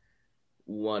not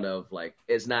one of like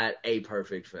it's not a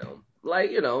perfect film,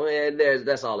 like, you know, and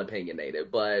that's all opinionated,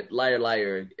 but Liar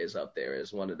Liar is up there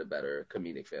as one of the better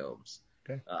comedic films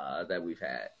that we've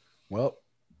had. Well,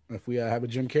 if we have a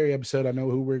Jim Carrey episode, I know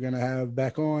who we're gonna have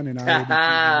back on, and that'd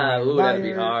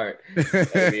be hard.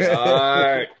 That'd be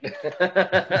hard.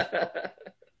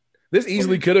 This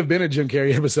easily could have been a Jim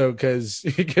Carrey episode because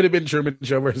it could have been Truman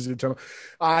Show versus Eternal.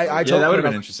 That would have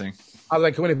been interesting. I was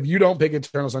like, if you don't pick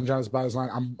Eternal Sunshine of the Spotless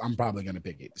Mind, I'm probably going to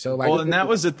pick it. So, like, well, and that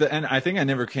was at the end. I think I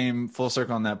never came full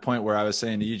circle on that point where I was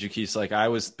saying to you, Jaquise, like I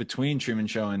was between Truman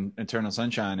Show and Eternal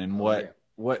Sunshine, and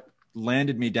what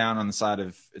landed me down on the side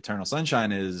of Eternal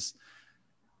Sunshine is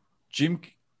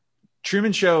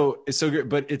Truman Show is so good,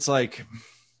 but it's like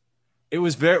it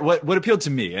was very what appealed to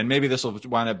me, and maybe this will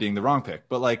wind up being the wrong pick,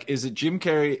 but like, is it Jim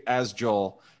Carrey as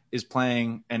Joel is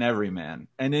playing an everyman,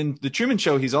 and in the Truman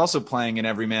Show he's also playing an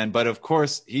everyman, but of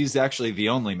course he's actually the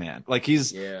only man. Like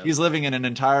he's living in an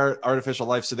entire artificial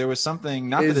life. So there was something,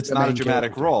 not that it's not a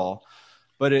dramatic role,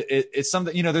 but it's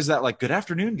something, you know, there's that like good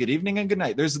afternoon, good evening, and good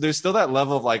night. There's still that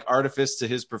level of like artifice to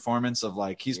his performance of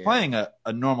like he's playing a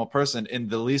normal person in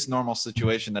the least normal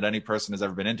situation that any person has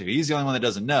ever been into. He's the only one that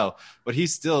doesn't know, but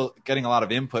he's still getting a lot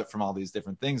of input from all these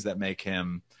different things that make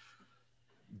him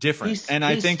different.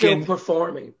 I think still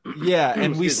performing. Yeah,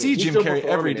 and we see Jim Carrey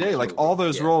every day. Like all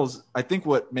those roles. I think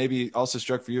what maybe also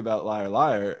struck for you about Liar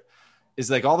Liar is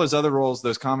like all those other roles,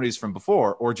 those comedies from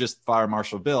before, or just Fire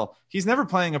Marshal Bill. He's never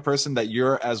playing a person that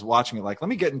you're as watching it like, let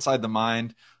me get inside the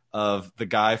mind of the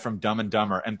guy from Dumb and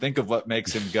Dumber and think of what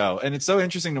makes him go. And it's so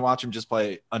interesting to watch him just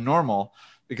play a normal,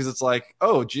 because it's like,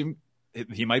 oh, Jim,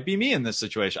 he might be me in this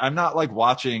situation. I'm not like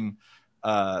watching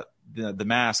the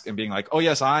Mask and being like, oh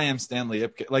yes, I am Stanley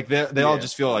Ipkiss. Like they all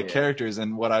just feel like characters.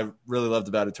 And what I really loved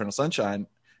about Eternal Sunshine,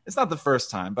 it's not the first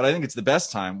time, but I think it's the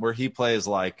best time where he plays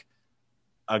like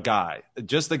a guy,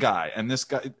 just a guy. And this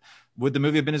guy, would the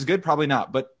movie have been as good? Probably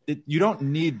not. But you don't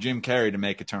need Jim Carrey to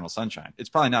make Eternal Sunshine. It's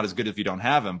probably not as good if you don't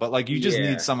have him. But like you just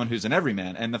need someone who's an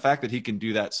everyman. And the fact that he can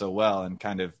do that so well and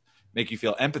kind of make you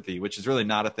feel empathy, which is really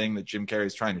not a thing that Jim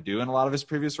Carrey's trying to do in a lot of his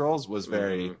previous roles, was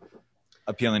very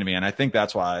appealing to me. And I think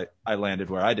that's why I landed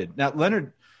where I did. Now,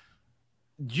 Leonard,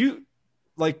 you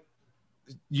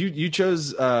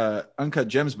chose Uncut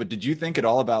Gems, but did you think at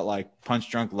all about like Punch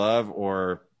Drunk Love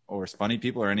or Funny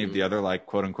People or any of the other like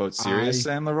quote unquote serious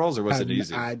Sandler roles, or was it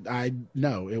easy? I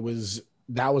no,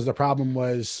 that was the problem.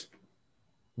 Was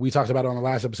we talked about it on the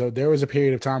last episode. There was a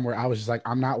period of time where I was just like,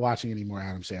 I'm not watching any more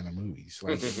Adam Sandler movies.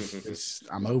 Like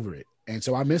I'm over it. And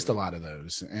so I missed a lot of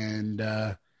those.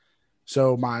 And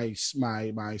so my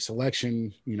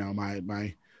selection, you know,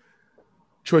 my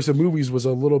choice of movies was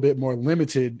a little bit more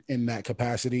limited in that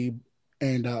capacity.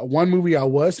 And one movie I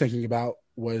was thinking about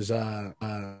was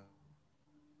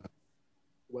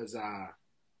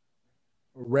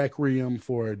Requiem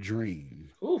for a Dream.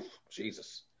 Oof,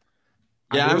 Jesus.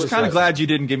 Yeah, I was kind of like- glad you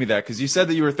didn't give me that because you said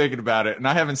that you were thinking about it, and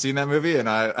I haven't seen that movie, and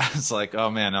I was like, oh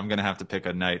man, I'm gonna have to pick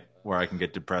a night where I can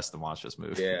get depressed and watch this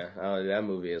movie. Yeah, that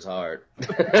movie is hard.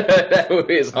 That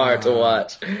movie is hard to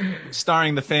watch.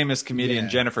 Starring the famous comedian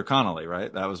Yeah. Jennifer Connelly,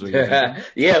 right? That was what you were thinking?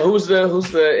 Yeah, who's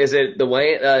the? Is it the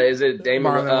Wayne? Is it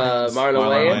Damon? Marlon Wayans. Marlon Marlon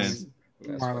Wayans. Wayans.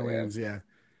 That's Marlon funny, Wayans,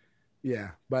 yeah.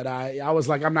 But I was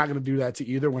like, I'm not going to do that to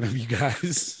either one of you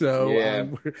guys. So, Yeah.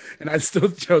 and I still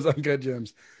chose Uncut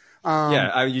Gems.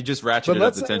 You just ratcheted up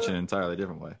let's, the tension in an entirely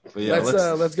different way. But yeah,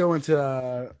 let's go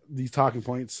into these talking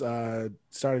points.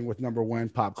 Starting with number one,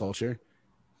 pop culture.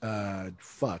 I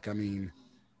mean,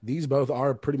 these both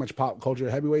are pretty much pop culture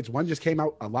heavyweights. One just came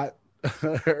out a lot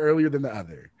earlier than the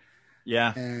other.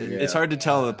 Yeah, And- it's hard to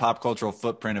tell the pop cultural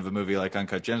footprint of a movie like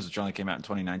Uncut Gems, which only came out in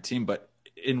 2019. But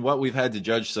in what we've had to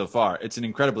judge so far, it's an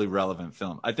incredibly relevant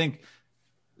film. I think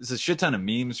there's a shit ton of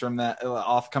memes from that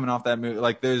coming off that movie.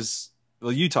 Like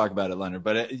you talk about it, Leonard,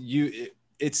 but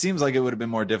it seems like it would have been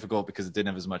more difficult because it didn't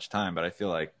have as much time. But I feel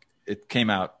like it came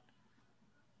out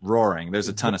roaring. There's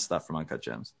a ton of stuff from Uncut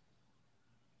Gems.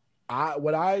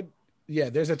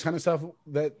 There's a ton of stuff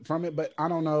that from it, but I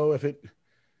don't know if it,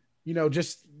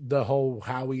 just the whole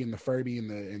Howie and the Furby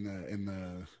and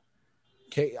the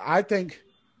I think.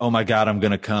 Oh my God, I'm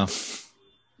gonna come.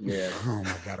 Yeah. Oh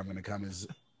my God, I'm gonna come is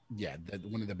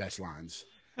one of the best lines.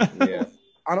 Yeah.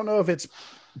 I don't know if it's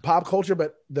pop culture,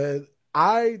 but the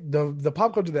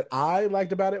pop culture that I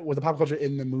liked about it was the pop culture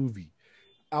in the movie.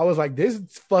 I was like, this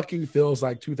fucking feels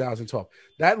like 2012.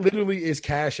 That literally is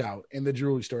Cash Out in the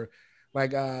jewelry store.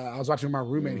 Like, I was watching with my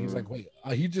roommate. And he's like, wait,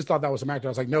 he just thought that was some actor.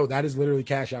 I was like, no, that is literally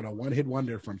Cash Out, a one-hit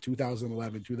wonder from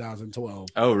 2011, 2012.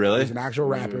 Oh, really? He's an actual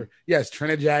rapper. Yes,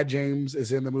 Trinidad James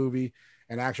is in the movie,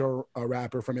 an actual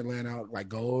rapper from Atlanta, like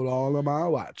gold all on my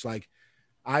watch. Like,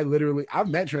 I've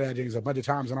met Trinidad James a bunch of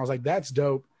times, and I was like, that's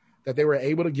dope that they were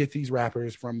able to get these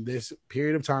rappers from this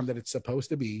period of time that it's supposed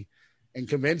to be and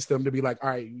convince them to be like, all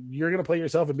right, you're going to play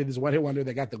yourself and be this one-hit wonder.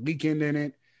 They got The Weeknd in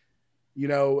it,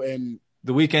 and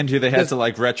The Weeknd, who they had to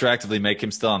like retroactively make him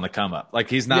still on the come up. Like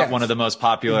he's not Yes. one of the most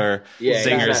popular Yeah,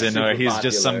 singers he's in not there. He's super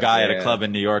just some popular, guy at a yeah. club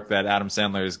in New York that Adam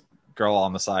Sandler's girl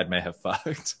on the side may have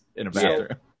fucked in a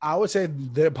bathroom. I would say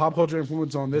the pop culture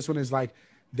influence on this one is like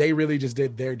they really just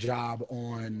did their job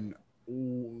on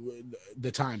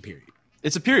the time period.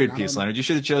 It's a period piece, Leonard. You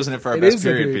should have chosen it for our It best is a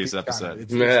period piece God, episode.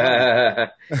 It's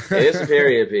a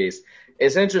period piece.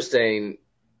 It's interesting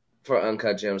for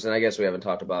Uncut Gems, and I guess we haven't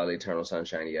talked about Eternal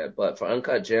Sunshine yet, but for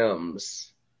Uncut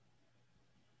Gems,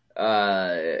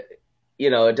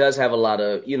 it does have a lot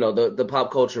of, the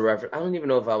pop culture reference. I don't even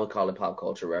know if I would call it pop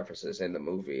culture references in the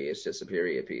movie. It's just a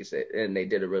period piece, and they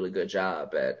did a really good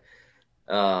job at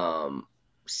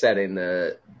setting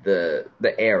the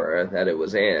era that it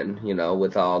was in,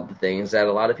 with all the things that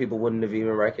a lot of people wouldn't have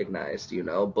even recognized,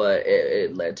 but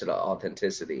it led to the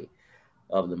authenticity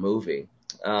of the movie.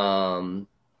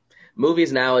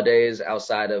 Movies nowadays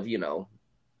outside of,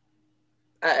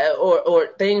 or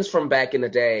things from back in the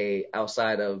day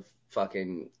outside of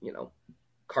fucking,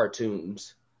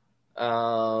 cartoons,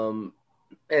 and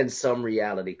some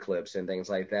reality clips and things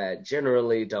like that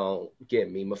generally don't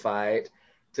get memeified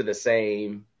to the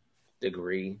same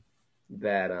degree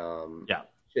that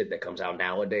shit that comes out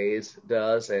nowadays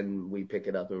does, and we pick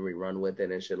it up and we run with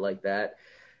it and shit like that.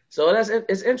 So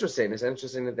it's interesting. It's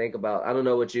interesting to think about. I don't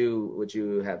know what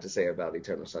you have to say about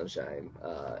Eternal Sunshine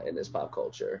in this pop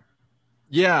culture.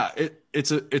 Yeah,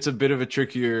 it's a bit of a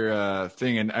trickier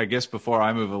thing, and I guess before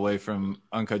I move away from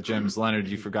Uncut Gems, Leonard,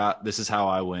 you forgot "This Is How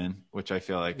I Win," which I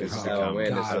feel like is This Is How I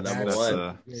Win. God, It's the number that's,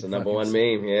 one. It's the number one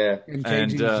meme. Yeah. And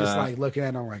And, KG's just like looking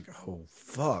at it, I'm like, oh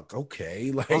fuck,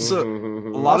 okay. Like also a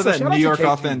Mhm. lot of that shout out New to York KG.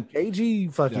 authentic.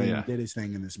 KG fucking Yeah. did his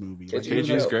thing in this movie. KG even is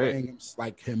though he was great. playing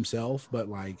like himself, but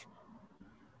like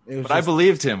it was But I just-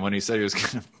 believed him when he said he was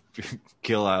going to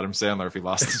kill Adam Sandler if he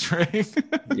lost his ring.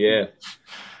 Yeah.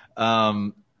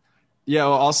 Yeah.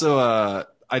 Well, also,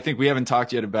 I think we haven't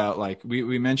talked yet about like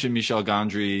we mentioned Michel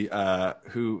Gondry,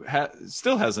 who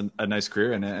still has a nice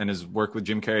career and has worked with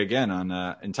Jim Carrey again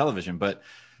on in television, but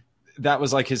that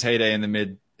was like his heyday in the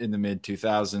mid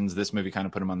 2000s. This movie kind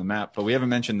of put him on the map. But we haven't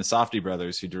mentioned the Safdie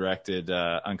brothers who directed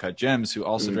Uncut Gems, who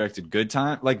also directed Good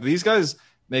Time. Like these guys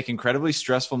make incredibly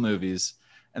stressful movies,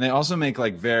 and they also make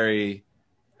like very.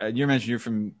 You mentioned you're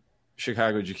from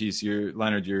Chicago, Jaquise.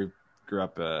 Leonard. You grew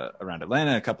up around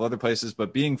Atlanta, a couple other places,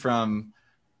 but being from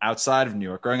outside of New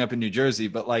York, growing up in New Jersey,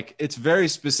 but like it's very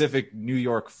specific New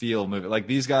York feel movie. Like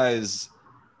these guys,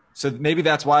 so maybe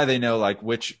that's why they know like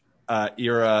which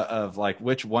era of like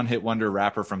which one hit wonder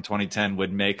rapper from 2010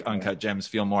 would make Uncut Gems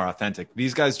feel more authentic.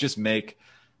 These guys just make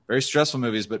very stressful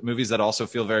movies, but movies that also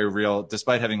feel very real,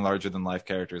 despite having larger than life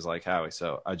characters like Howie.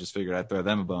 So I just figured I'd throw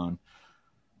them a bone.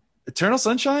 Eternal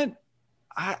Sunshine,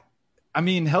 I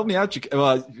mean, help me out.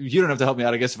 Well, you don't have to help me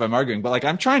out, I guess, if I'm arguing, but like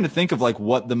I'm trying to think of like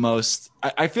what the most.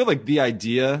 I feel like the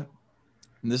idea,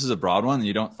 and this is a broad one, and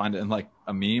you don't find it in like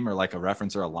a meme or like a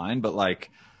reference or a line, but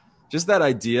like just that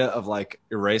idea of like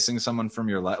erasing someone from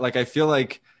your life. Like I feel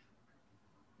like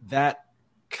that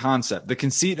concept, the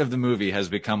conceit of the movie has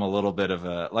become a little bit of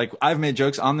a, like I've made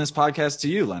jokes on this podcast to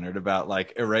you, Leonard, about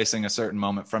like erasing a certain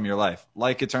moment from your life,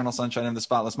 like Eternal Sunshine of the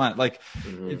Spotless Mind. Like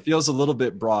it feels a little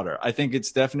bit broader. I think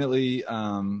it's definitely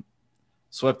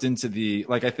swept into the,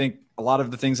 like, I think a lot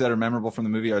of the things that are memorable from the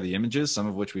movie are the images, some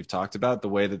of which we've talked about, the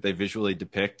way that they visually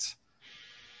depict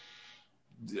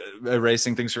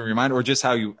erasing things from your mind, or just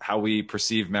how we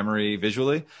perceive memory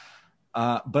visually.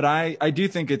 But I do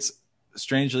think it's,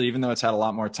 strangely, even though it's had a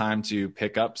lot more time to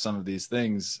pick up some of these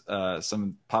things,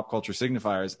 some pop culture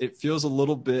signifiers, it feels a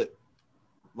little bit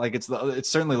like it's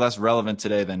certainly less relevant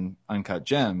today than Uncut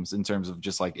Gems in terms of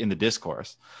just like in the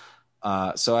discourse.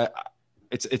 So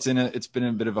it's been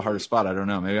a bit of a harder spot. I don't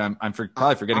know. Maybe I'm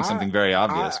probably forgetting something very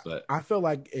obvious, but I feel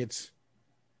like it's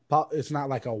not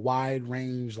like a wide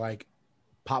range like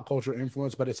pop culture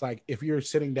influence, but it's like if you're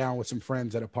sitting down with some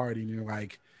friends at a party and you're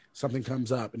like, something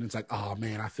comes up and it's like, oh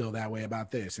man, I feel that way about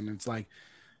this. And it's like,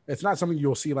 it's not something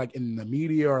you'll see like in the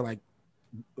media or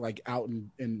like out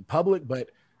in public,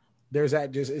 but there's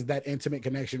that just is that intimate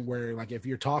connection where like, if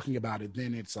you're talking about it,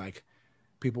 then it's like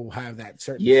people have that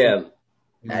certain. Yeah. Feeling,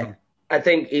 you know? I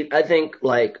think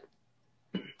like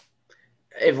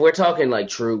if we're talking like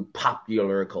true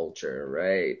popular culture,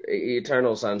 right?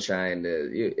 Eternal Sunshine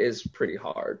is pretty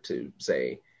hard to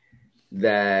say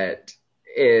that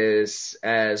is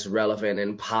as relevant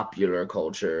in popular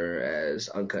culture as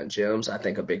Uncut Gems. I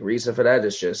think a big reason for that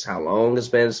is just how long it's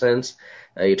been since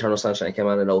Eternal Sunshine came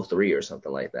out in 2003 or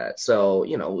something like that. So,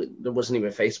 you know, there wasn't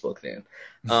even Facebook then.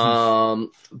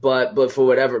 But for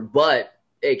whatever, but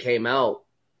it came out,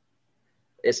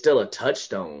 it's still a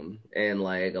touchstone in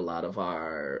like a lot of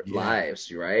our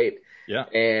lives, right? Yeah.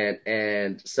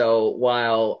 And so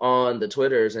while on the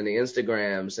Twitters and the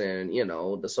Instagrams and, you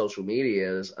know, the social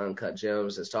medias, Uncut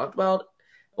Gems is talked about,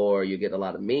 or you get a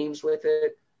lot of memes with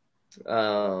it.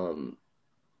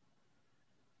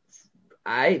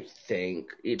 I think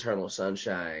Eternal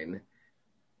Sunshine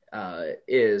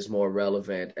is more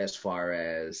relevant as far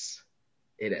as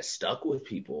it has stuck with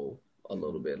people a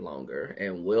little bit longer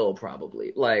and will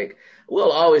probably, like,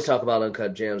 we'll always talk about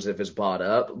Uncut Gems if it's bought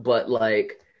up, but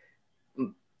like,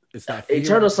 it's that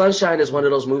Eternal Sunshine is one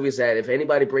of those movies that if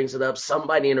anybody brings it up,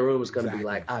 somebody in the room is going to be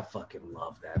like, I fucking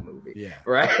love that movie. Yeah.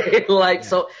 Right. Like,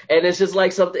 so, and it's just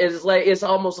like something, it's like, it's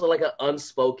almost like an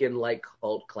unspoken, like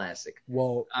cult classic.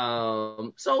 Well,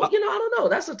 so, you know, I don't know.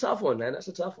 That's a tough one, man. That's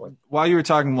a tough one. While you were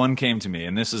talking, one came to me,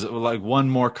 and this is like one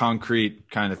more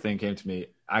concrete kind of thing came to me.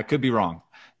 I could be wrong.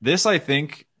 This, I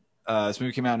think, this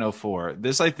movie came out in 2004.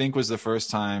 This, I think, was the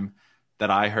first time that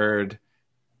I heard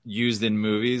used in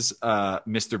movies,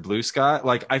 Mr. Blue Sky.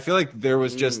 Like, I feel like there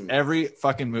was just every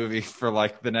fucking movie for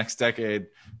like the next decade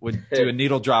would do a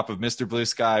needle drop of Mr. Blue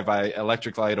Sky by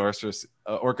Electric Light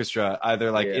Orchestra, either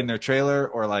like in their trailer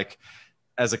or like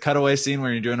as a cutaway scene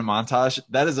where you're doing a montage.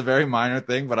 That is a very minor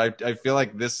thing, but I feel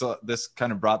like this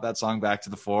kind of brought that song back to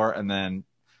the fore, and then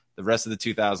the rest of the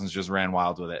 2000s just ran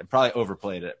wild with it and probably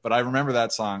overplayed it. But I remember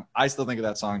that song. I still think of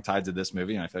that song tied to this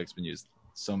movie, and I feel like it's been used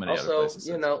so many other places.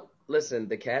 Also, you know, listen,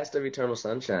 the cast of Eternal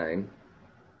Sunshine,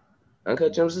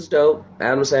 Uncut Gems is dope.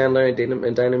 Adam Sandler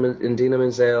and Dina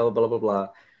Menzel, blah, blah, blah.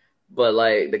 But,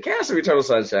 like, the cast of Eternal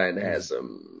Sunshine has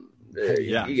some...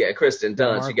 You got Kristen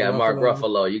Dunst, you got Mark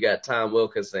Ruffalo, you got Tom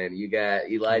Wilkinson, you got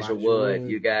Elijah Wood,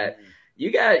 you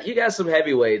got some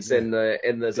heavyweights in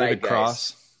the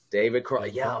zeitgeist. David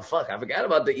Cross. Yeah, fuck, I forgot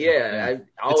about the. I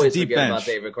always forget about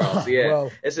David Cross. Yeah,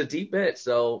 well, it's a deep bench.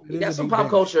 So you got some pop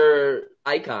culture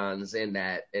icons in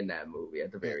that movie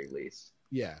at the very least.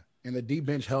 Yeah, and the deep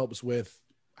bench helps with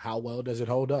how well does it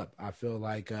hold up. I feel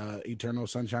like Eternal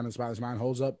Sunshine of the Spotless Mind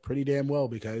holds up pretty damn well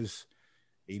because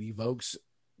it evokes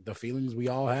the feelings we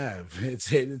all have.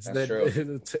 It's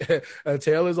a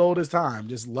tale as old as time,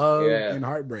 just love and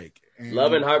heartbreak. And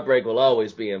love and heartbreak will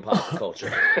always be in pop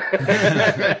culture.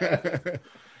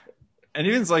 And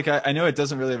even it's like, I know it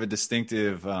doesn't really have a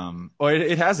distinctive, or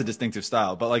it has a distinctive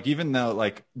style, but like, even though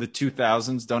like the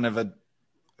 2000s don't have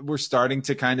we're starting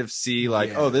to kind of see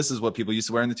like, oh, this is what people used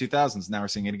to wear in the 2000s. Now we're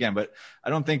seeing it again, but I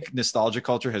don't think nostalgia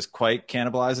culture has quite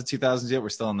cannibalized the 2000s yet. We're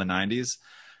still in the 90s.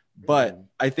 But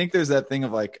I think there's that thing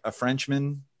of like a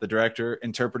Frenchman, the director,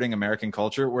 interpreting American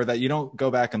culture, where that you don't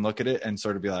go back and look at it and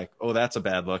sort of be like, oh, that's a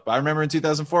bad look. But I remember in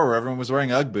 2004 where everyone was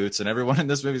wearing Ugg boots and everyone in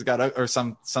this movie's got or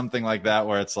something like that,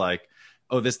 where it's like,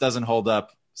 oh, this doesn't hold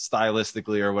up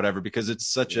stylistically or whatever, because it's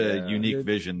such a unique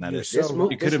vision that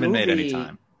it could have been made any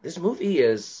time. This movie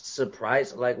is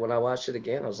surprised. Like when I watched it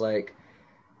again, I was like,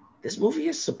 this movie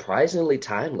is surprisingly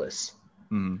timeless.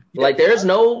 Like there's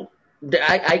no,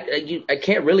 I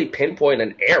can't really pinpoint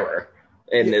an error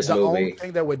in this movie. The only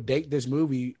thing that would date this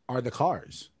movie are the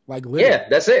cars. Like literally. Yeah,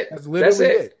 that's it. That's literally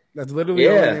it. That's literally the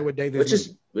only thing that would date this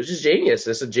movie. Which is genius.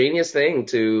 It's a genius thing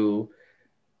to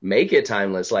make it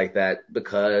timeless like that,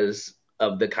 because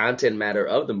of the content matter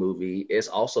of the movie is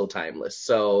also timeless.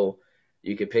 So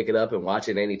you can pick it up and watch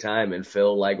it anytime and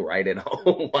feel like right at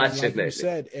home watching it. Like you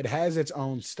said, it has its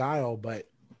own style, but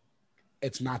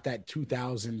it's not that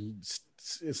 2000.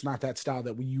 It's not that style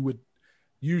that you would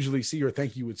usually see or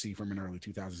think you would see from an early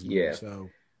 2000s movie. Yeah. So,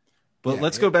 but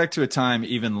let's go back to a time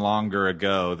even longer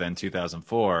ago than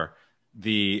 2004,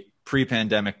 the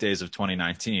pre-pandemic days of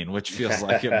 2019, which feels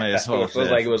like it may as well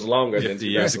feels like it was longer than 50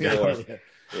 years ago.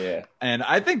 Yeah. And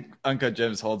I think Uncut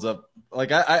Gems holds up.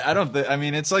 Like, I don't think, I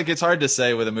mean, it's like, it's hard to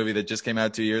say with a movie that just came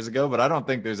out 2 years ago, but I don't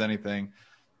think there's anything.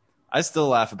 I still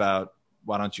laugh about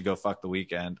Why Don't You Go Fuck the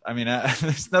Weekend. I mean,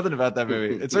 there's nothing about that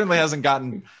movie. It certainly hasn't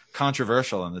gotten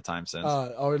controversial in the time since.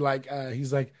 Or like,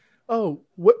 he's like, oh,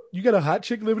 what? You got a hot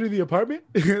chick living in the apartment?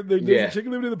 There's a chick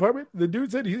living in the apartment. The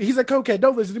dude said he's a cokehead.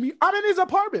 Don't listen to me. I'm in his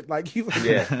apartment. Like he's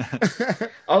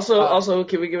like, Also,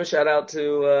 can we give a shout out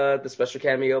to the special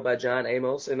cameo by John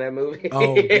Amos in that movie?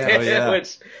 Yeah.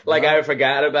 Which I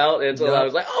forgot about until I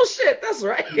was like, oh shit, that's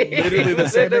right. Literally the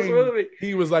same thing. Movie.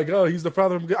 He was like, oh, he's the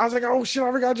father of. I was like, oh shit,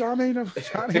 I forgot John Amos.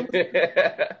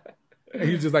 And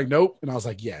he was just like, nope. And I was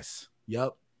like, yes,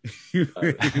 yep. You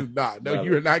are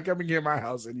not coming in my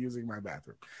house and using my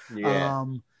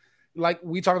bathroom. Like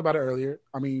we talked about it earlier.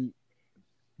 I mean,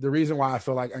 the reason why I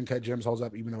feel like Uncut Gems holds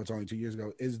up, even though it's only 2 years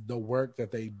ago, is the work that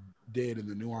they did and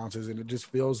the nuances, and it just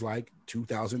feels like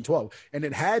 2012. And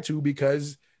it had to,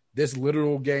 because this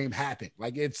literal game happened.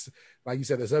 Like it's like you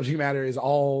said, the subject matter is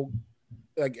all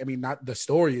like, I mean, not the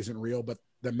story isn't real, but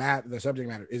the subject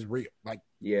matter is real. Like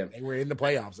they were in the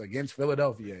playoffs against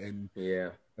Philadelphia, and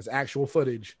that's actual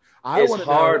footage. It's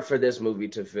hard for this movie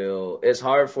to feel. It's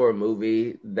hard for a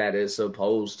movie that is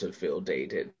supposed to feel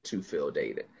dated to feel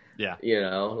dated. Yeah, you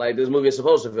know, like this movie is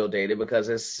supposed to feel dated because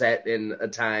it's set in a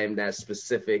time that's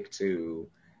specific to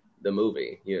the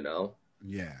movie. You know.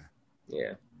 Yeah.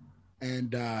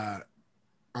 And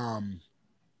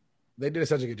they did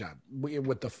such a good job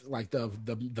with the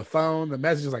phone, the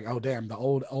messages. Like, oh damn, the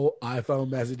old iPhone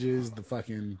messages, the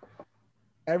fucking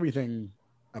everything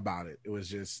about it. It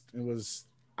was.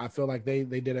 I feel like they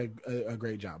did a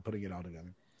great job putting it all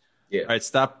together. Yeah. All right,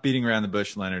 stop beating around the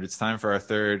bush, Leonard. It's time for our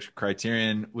third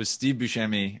criterion. Was Steve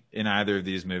Buscemi in either of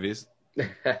these movies? I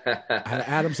had an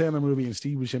Adam Sandler movie and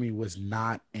Steve Buscemi was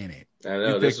not in it. I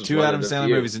know. You picked two Adam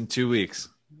Sandler movies in 2 weeks.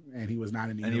 And he was not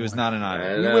in either. And he was not in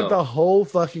either. We went the whole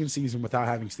fucking season without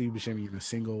having Steve Buscemi in a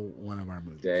single one of our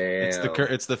movies. Damn.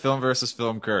 It's the film versus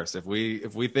film curse. If we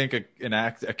think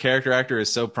a character actor is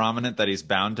so prominent that he's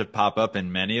bound to pop up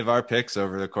in many of our picks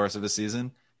over the course of a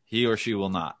season, he or she will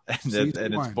not. And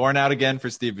it's borne out again for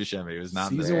Steve Buscemi. It was not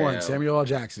season one. Samuel L.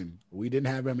 Jackson. We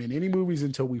didn't have him in any movies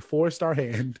until we forced our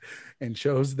hand and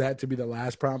chose that to be the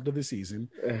last prompt of the season.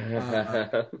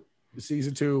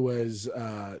 Season 2 was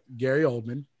Gary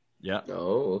Oldman. Yeah.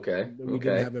 Oh, okay. We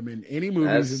didn't have him in any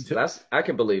movies I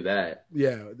can believe that.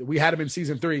 Yeah, we had him in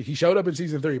season 3. He showed up in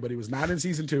season 3, but he was not in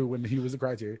season 2 when he was the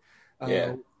criteria.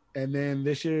 And then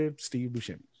this year, Steve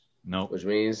Buscemi. Nope. Which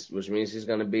means he's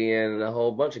going to be in a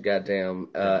whole bunch of goddamn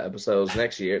episodes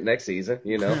next season.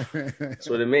 You know, that's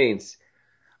what it means.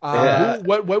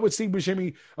 What would Steve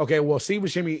Buscemi? Okay, well, Steve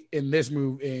Buscemi in this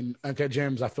move in Uncut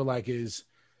Gems, I feel like is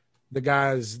the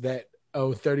guys that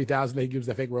owe $30,000 that he gives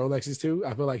the fake Rolexes to.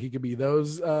 I feel like he could be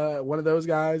one of those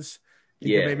guys.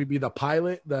 He could maybe be the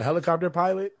pilot, the helicopter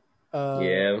pilot. At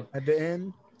the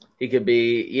end. He could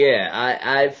be,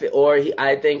 I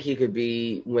think he could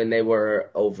be when they were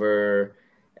over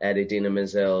at Idina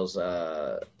Menzel's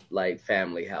like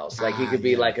family house. Like he could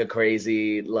be like a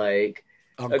crazy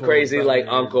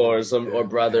uncle or or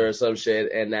brother or some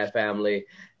shit in that family.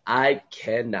 I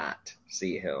cannot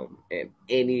see him in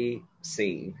any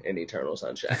scene in Eternal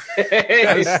Sunshine.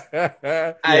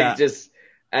 I just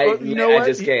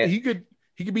can't.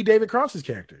 He could be David Cross's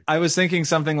character. I was thinking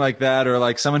something like that, or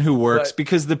like someone who works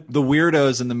because the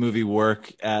weirdos in the movie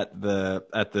work at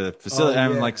the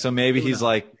facility. So maybe he's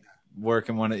like work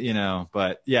in one of,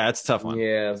 but yeah, it's a tough one.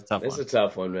 Yeah, It's a tough it's one. a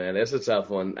tough one, man. It's a tough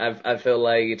one. I feel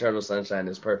like Eternal Sunshine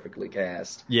is perfectly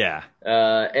cast. Yeah.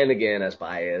 And again, that's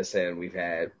bias, and we've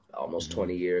had almost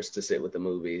 20 years to sit with the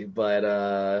movie.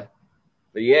 But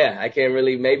yeah, I can't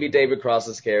really. Maybe David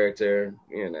Cross's character,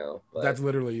 But That's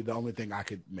literally the only thing I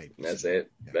could maybe. That's see.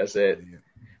 it. Yeah. That's it. Yeah.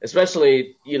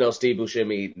 Especially, Steve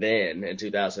Buscemi then in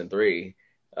 2003.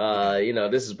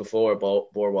 This is before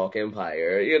Boardwalk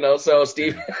Empire. So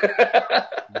Steve.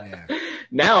 Yeah.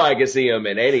 Now I can see him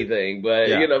in anything, but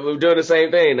Yeah. we're doing the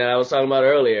same thing that I was talking about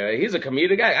earlier. He's a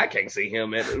comedic guy. I can't see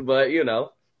him in, but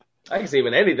I can see him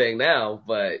in anything now.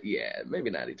 But yeah, maybe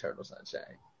not Eternal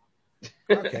Sunshine.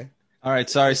 Okay. All right.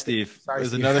 Sorry, Steve. Sorry, There's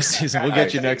Steve. another season. We'll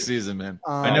get you next season, man.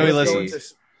 I know he let's go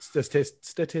listens. into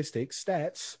statistics,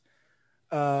 stats.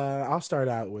 I'll start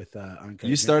out with Uncut You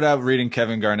Gems. start out reading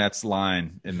Kevin Garnett's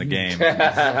line in the game.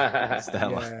 It's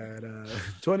that line.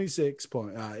 26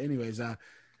 point.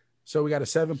 So we got a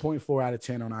 7.4 out of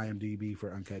 10 on IMDb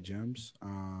for Uncut Gems.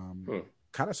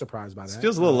 Kind of surprised by that. It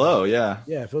feels a little low, yeah.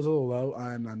 Yeah, it feels a little low.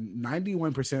 I'm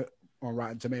 91% on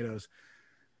Rotten Tomatoes.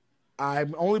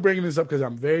 I'm only bringing this up because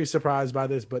I'm very surprised by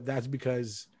this, but that's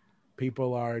because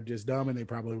people are just dumb and they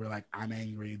probably were like, I'm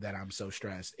angry that I'm so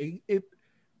stressed.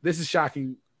 This is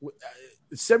shocking.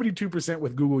 72%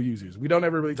 with Google users. We don't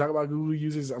ever really talk about Google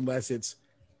users unless it's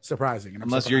surprising. And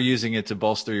Unless you're using it to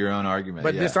bolster your own argument.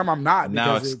 But yeah. this time I'm not.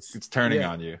 Now Because it's turning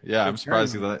on you. Yeah, I'm it's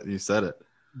surprised turning you said it.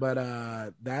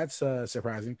 But that's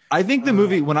surprising. I think the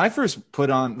movie, when I first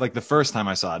put on, like the first time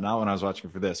I saw it, not when I was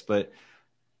watching it for this, but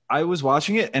I was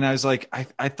watching it and I was like,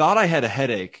 I thought I had a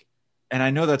headache. And I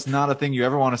know that's not a thing you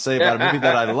ever want to say about a movie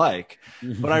that I like,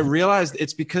 but I realized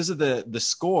it's because of the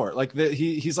score. Like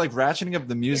he's like ratcheting up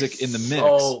the music in the mix.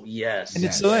 Oh yes, and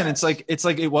it's so in. It's like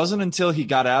it wasn't until he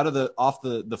got out of off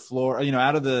the floor,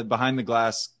 out of the behind the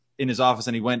glass in his office,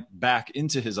 and he went back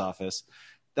into his office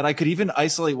that I could even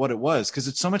isolate what it was, because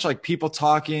it's so much like people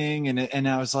talking, and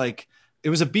I was like, it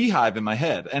was a beehive in my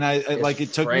head, and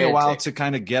it took me a while to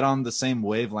kind of get on the same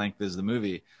wavelength as the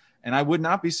movie. And I would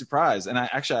not be surprised. And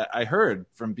I heard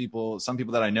from some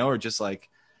people that I know are just like,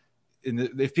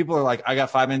 if people are like, I got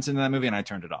 5 minutes into that movie and I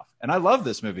turned it off. And I love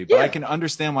this movie, but I can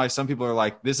understand why some people are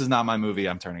like, this is not my movie,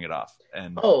 I'm turning it off.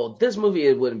 And this movie,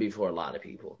 it wouldn't be for a lot of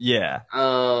people. Yeah.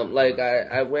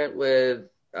 I went with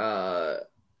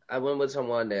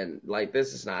someone, and like,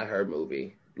 this is not her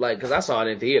movie. Like, because I saw it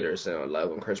in theaters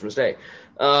on Christmas Day.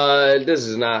 This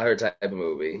is not her type of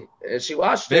movie. And she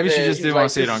watched it. Maybe she just didn't want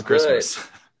to see it on Christmas.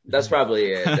 That's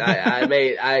probably it.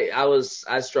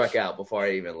 I struck out before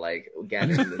I even got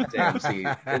in the damn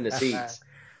seats.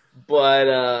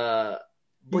 But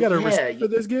you got a receipt for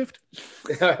this gift,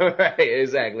 right?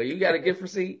 Exactly. You got a gift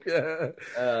receipt.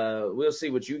 We'll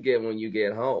see what you get when you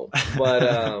get home.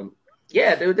 But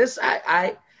yeah, dude, this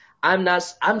I'm not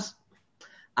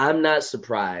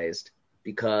surprised,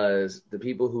 because the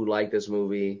people who like this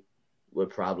movie would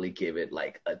probably give it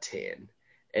like a 10.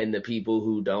 And the people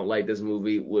who don't like this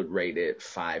movie would rate it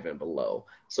 5 and below.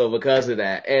 So because of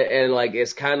that, and like,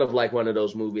 it's kind of like one of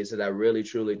those movies that I really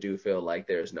truly do feel like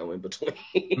there's no in between.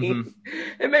 Mm-hmm.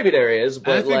 And maybe there is,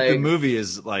 but I think the movie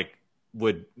is like,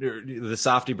 the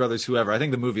Safdie brothers, whoever, I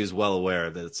think the movie is well aware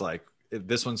that it's like,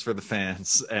 this one's for the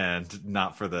fans and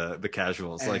not for the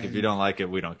casuals. Like, if you don't like it,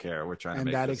 we don't care. We're trying to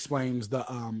make that this. Explains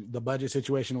the budget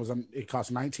situation. It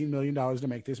cost $19 million to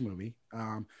make this movie.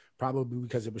 Probably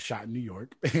because it was shot in New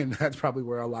York, and that's probably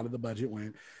where a lot of the budget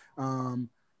went. In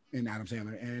Adam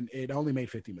Sandler, and it only made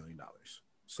 $50 million.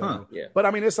 So, yeah. But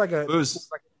I mean, it's like a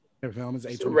film.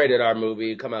 It's a rated R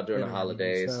movie, come out during the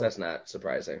holidays. So that's not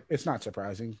surprising. It's not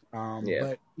surprising.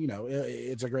 But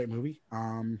it's a great movie.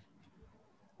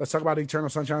 Let's talk about Eternal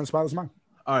Sunshine of the Spotless Mind.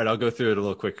 All right, I'll go through it a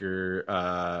little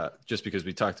quicker, just because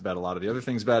we talked about a lot of the other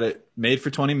things about it. Made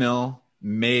for 20 mil,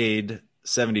 made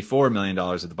 $74 million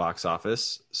at the box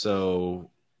office. So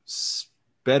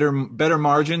better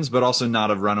margins, but also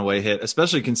not a runaway hit,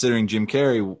 especially considering Jim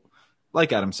Carrey,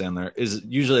 like Adam Sandler, is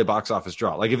usually a box office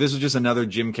draw. Like, if this was just another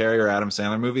Jim Carrey or Adam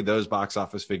Sandler movie, those box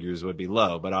office figures would be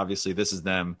low. But obviously this is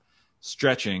them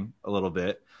stretching a little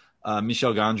bit.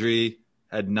 Michel Gondry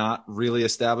had not really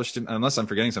established him, unless I'm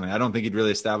forgetting something. I don't think he'd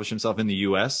really established himself in the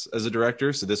US as a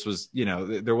director. So this was,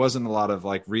 there wasn't a lot of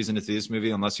like reason to see this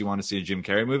movie unless you want to see a Jim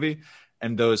Carrey movie.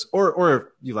 And those,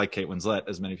 or you like Kate Winslet,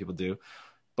 as many people do.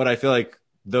 But I feel like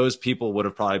those people would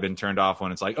have probably been turned off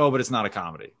when it's like, oh, but it's not a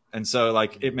comedy. And so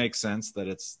like, it makes sense that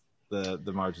it's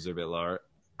the margins are a bit lower.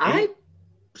 I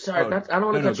don't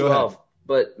want to cut you off,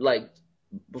 but like,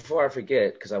 before I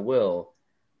forget, because I will,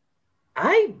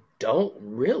 I don't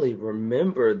really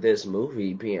remember this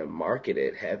movie being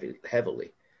marketed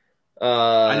heavily.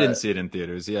 I didn't see it in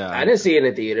theaters. Yeah, I didn't see it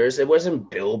in theaters. It wasn't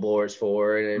billboards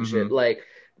for it and shit. Like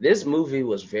this movie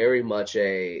was very much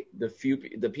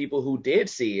the people who did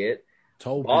see it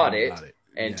bought it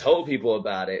and told people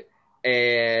about it.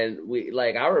 And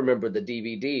I remember the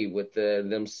DVD with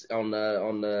them on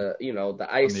the the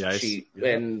ice sheet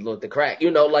and with the crack,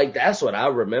 that's what I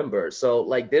remember. So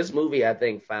like this movie, I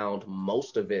think found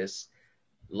most of its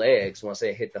legs once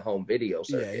it hit the home video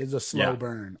circuit. Yeah, it's a slow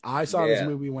burn. I saw this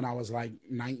movie when I was like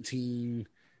 19,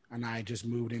 and I just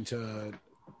moved out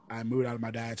of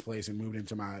my dad's place and moved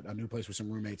into a new place with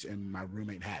some roommates, and my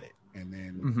roommate had it. And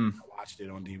then I watched it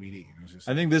on DVD.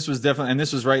 I think this was definitely, and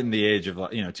this was right in the age of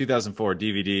 2004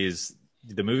 DVDs.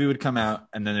 The movie would come out,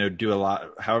 and then they would do a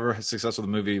lot. However successful the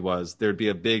movie was, there'd be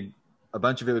a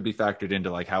bunch of it would be factored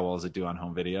into like how well does it do on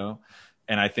home video.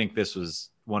 And I think this was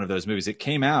one of those movies. It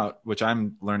came out, which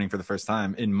I'm learning for the first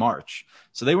time, in March.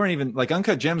 So they weren't even like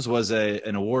Uncut Gems was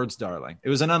an awards darling. It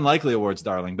was an unlikely awards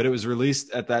darling, but it was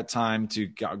released at that time to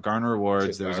garner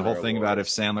awards. There was a whole thing about if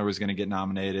Sandler was going to get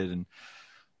nominated and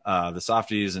the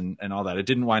softies and all that. It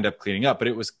didn't wind up cleaning up, but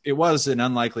it was an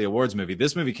unlikely awards movie.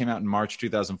 This movie came out in March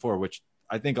 2004, which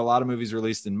I think a lot of movies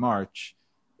released in March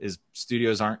is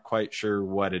studios aren't quite sure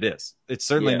what it is. It's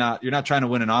certainly not, you're not trying to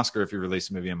win an Oscar if you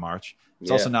release a movie in March. It's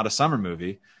also not a summer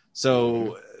movie.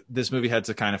 So this movie had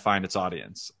to kind of find its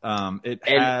audience. And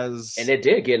it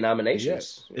did get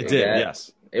nominations. It did,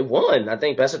 yes. It won, I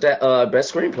think, best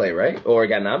screenplay, right? Or it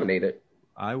got nominated.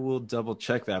 I will double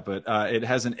check that, but it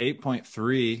has an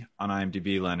 8.3 on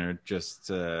IMDb, Leonard.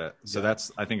 So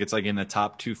that's, I think it's like in the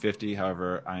top 250.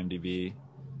 However, IMDb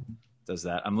does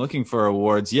that. I'm looking for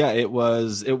awards. Yeah, it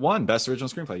won Best Original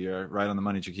Screenplay. You're right on the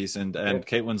money, Jaquise, and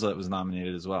Kate Winslet was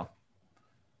nominated as well,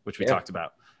 which we talked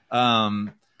about.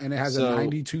 And it has a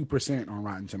 92% on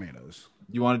Rotten Tomatoes.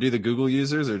 You want to do the Google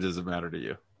users, or does it matter to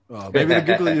you? Maybe the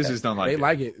Google users don't like it. They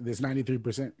like it. There's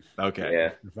 93%. Okay.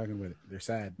 Yeah. They're fucking with it. They're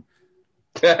sad.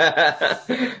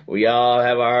 We all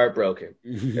have our heart broken.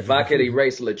 If I could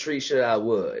erase Latricia, I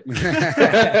would.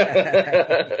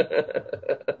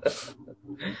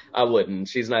 I wouldn't.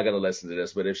 She's not going to listen to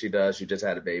this, but if she does, you just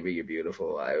had a baby. You're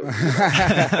beautiful. I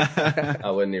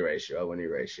wouldn't erase you.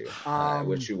 I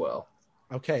wish you well.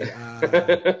 Okay.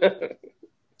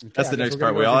 That's the next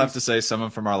part. We all have to say someone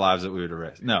from our lives that we would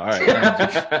erase. No, all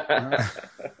right.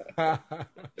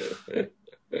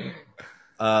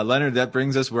 Leonard, that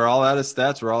brings us. We're all out of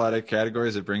stats. We're all out of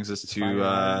categories. It brings us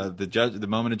to the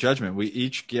moment of judgment. We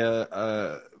each get.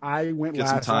 I went get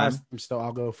last some time. time, so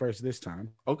I'll go first this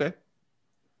time. Okay.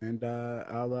 And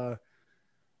I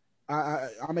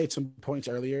made some points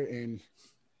earlier, and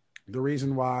the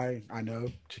reason why I know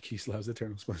Jaquise loves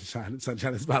Eternal Sunshine of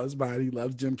the Spotless Mind. He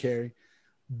loves Jim Carrey,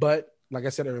 but like I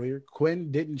said earlier,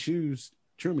 Quinn didn't choose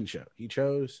Truman Show. He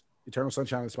chose Eternal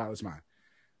Sunshine of the Spotless Mind.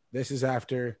 This is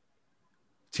after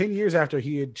 10 years after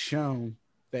he had shown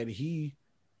that he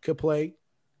could play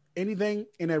anything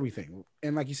and everything.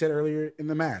 And like you said earlier, in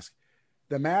The Mask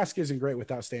isn't great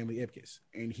without Stanley Ipkiss.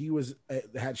 And he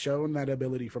had shown that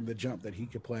ability from the jump that he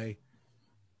could play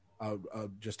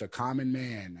just a common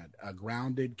man, a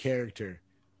grounded character,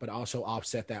 but also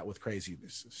offset that with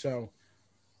craziness. So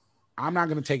I'm not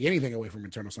going to take anything away from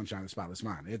Eternal Sunshine of the Spotless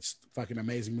Mind. It's a fucking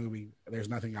amazing movie. There's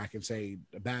nothing I can say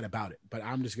bad about it. But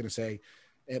I'm just going to say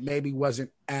it maybe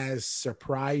wasn't as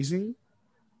surprising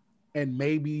and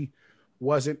maybe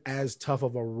wasn't as tough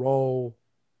of a role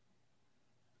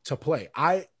to play.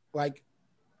 I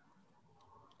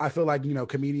feel like,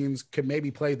 comedians could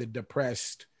maybe play the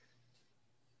depressed,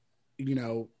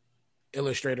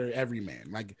 illustrator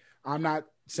everyman. Like, I'm not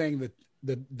saying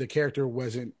that the character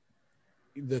wasn't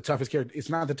the toughest character. It's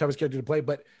not the toughest character to play,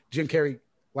 but Jim Carrey,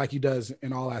 like he does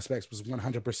in all aspects, was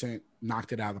 100%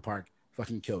 knocked it out of the park,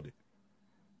 fucking killed it.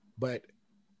 But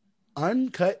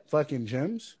Uncut fucking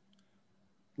Gems,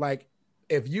 like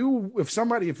if you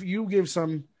give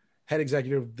some head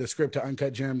executive the script to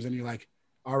Uncut Gems and you're like,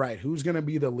 all right, who's going to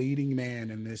be the leading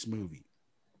man in this movie?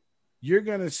 You're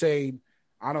going to say,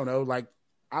 I don't know, like,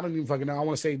 I don't even fucking know. I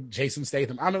want to say Jason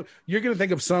Statham. I don't know. You're going to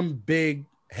think of some big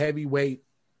heavyweight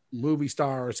movie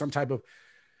star or some type of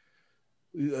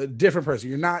different person.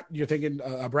 You're thinking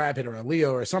a Brad Pitt or a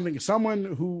Leo or someone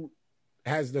who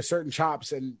has the certain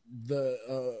chops and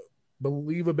the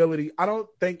believability. I don't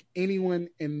think anyone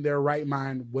in their right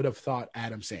mind would have thought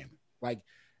Adam Sandler. Like,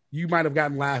 you might have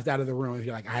gotten laughed out of the room if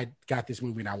you're like, I got this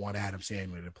movie and I want Adam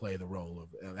Sandler to play the role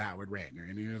of Howard Ratner.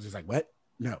 And you're just like, what?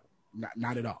 No,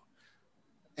 not at all.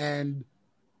 And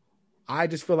I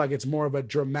just feel like it's more of a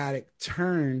dramatic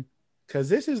turn because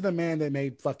this is the man that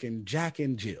made fucking Jack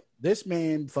and Jill. This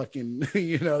man fucking,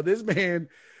 this man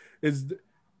is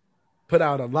put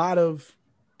out a lot of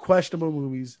questionable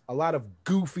movies, a lot of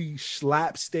goofy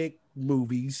slapstick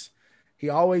movies. He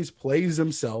always plays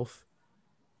himself.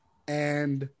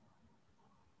 And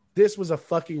this was a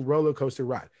fucking roller coaster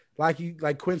ride.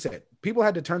 Like Quinn said, people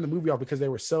had to turn the movie off because they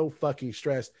were so fucking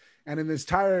stressed. And in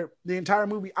the entire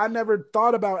movie, I never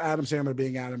thought about Adam Sandler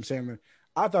being Adam Sandler.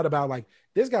 I thought about like,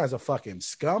 this guy's a fucking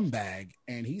scumbag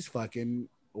and he's fucking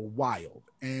wild.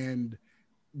 And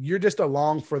you're just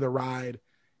along for the ride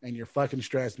and you're fucking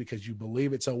stressed because you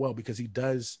believe it so well because he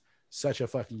does such a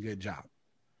fucking good job.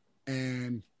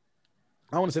 And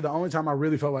I want to say the only time I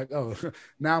really felt like, oh,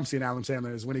 now I'm seeing Adam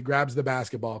Sandler is when he grabs the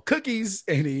basketball cookies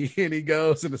and he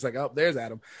goes and it's like, oh, there's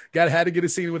Adam. Had to get a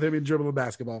scene with him in dribbling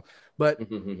basketball. But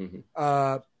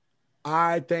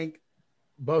I think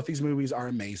both these movies are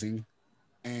amazing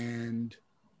and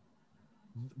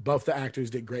both the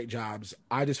actors did great jobs.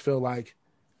 I just feel like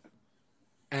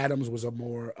Adams was a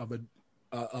more of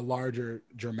a larger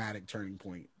dramatic turning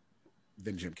point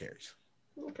than Jim Carrey's.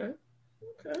 Okay.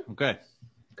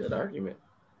 Good argument.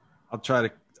 I'll try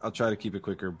to keep it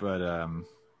quicker, but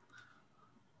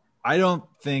I don't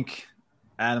think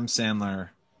Adam Sandler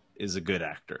is a good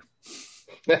actor.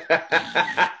 Oh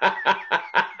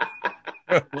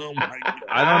my God.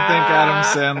 I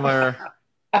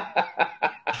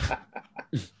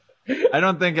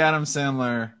don't think Adam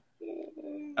Sandler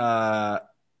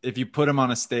if you put him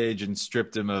on a stage and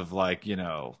stripped him of like, you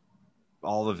know,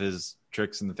 all of his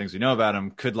tricks and the things we know about him,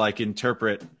 could like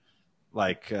interpret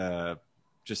like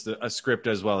just a script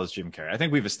as well as Jim Carrey. I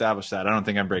think we've established that. I don't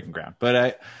think I'm breaking ground,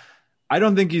 but I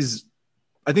don't think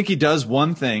I think he does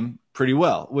one thing pretty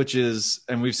well, which is,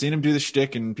 and we've seen him do the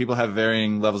shtick and people have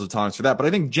varying levels of tolerance for that. But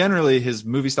I think generally his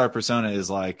movie star persona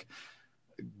is like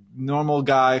normal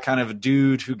guy, kind of a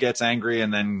dude who gets angry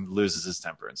and then loses his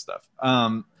temper and stuff.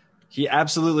 He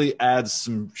absolutely adds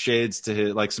some shades to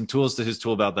his, like some tools to his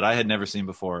tool belt that I had never seen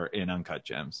before in Uncut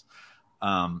Gems.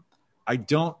 I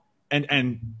don't,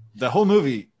 and the whole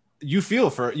movie, you feel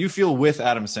with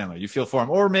Adam Sandler, you feel for him,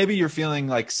 or maybe you're feeling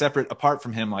like separate apart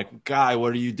from him, like, guy,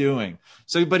 what are you doing?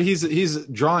 So, but he's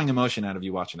drawing emotion out of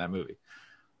you watching that movie.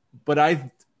 But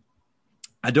I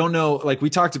don't know, like we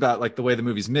talked about, like the way the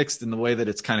movie's mixed and the way that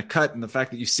it's kind of cut and the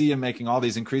fact that you see him making all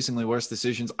these increasingly worse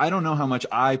decisions. I don't know how much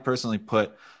I personally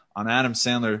put on Adam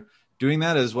Sandler doing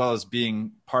that, as well as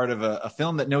being part of a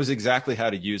film that knows exactly how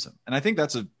to use him. And I think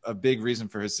that's a big reason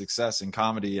for his success in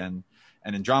comedy and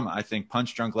in drama. I think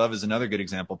Punch Drunk Love is another good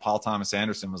example. Paul Thomas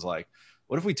Anderson was like,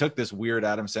 what if we took this weird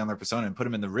Adam Sandler persona and put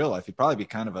him in the real life? He'd probably be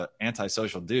kind of an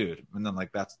antisocial dude. And then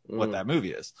like, that's what that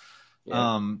movie is.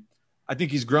 Yeah. I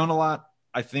think he's grown a lot.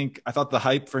 I thought the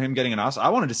hype for him getting an Oscar, I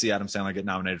wanted to see Adam Sandler get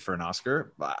nominated for an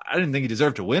Oscar. I didn't think he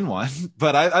deserved to win one,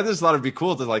 but I just thought it'd be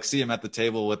cool to like see him at the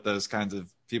table with those kinds of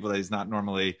people that he's not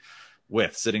normally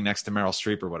with, sitting next to Meryl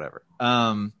Streep or whatever.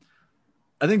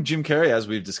 I think Jim Carrey, as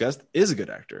we've discussed, is a good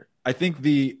actor. I think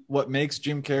what makes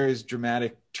Jim Carrey's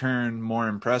dramatic turn more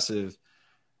impressive,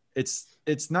 it's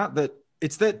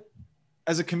that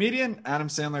as a comedian, Adam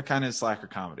Sandler kind of is slacker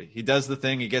comedy. He does the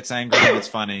thing, he gets angry and it's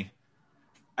funny.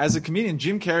 As a comedian,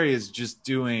 Jim Carrey is just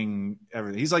doing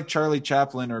everything. He's like Charlie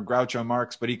Chaplin or Groucho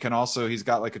Marx, but he's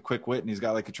got like a quick wit and he's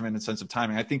got like a tremendous sense of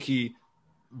timing. I think he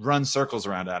runs circles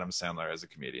around Adam Sandler as a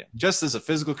comedian, just as a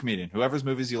physical comedian. Whoever's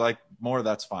movies you like more,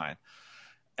 that's fine.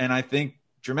 And I think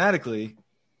dramatically,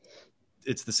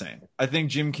 it's the same. I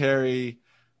think Jim Carrey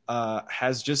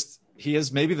he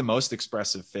has maybe the most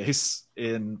expressive face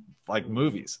in like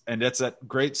movies, and it's a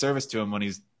great service to him when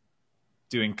he's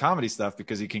doing comedy stuff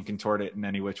because he can contort it in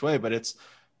any which way. But it's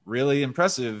really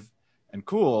impressive and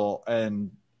cool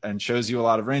and shows you a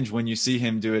lot of range when you see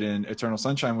him do it in Eternal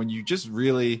Sunshine, when you just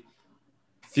really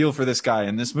feel for this guy.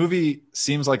 And this movie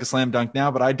seems like a slam dunk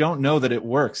now, but I don't know that it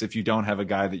works if you don't have a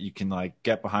guy that you can like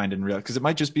get behind in real, because it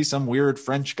might just be some weird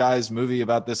French guy's movie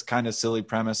about this kind of silly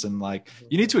premise. And like,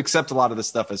 you need to accept a lot of this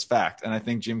stuff as fact. And I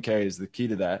think Jim Carrey is the key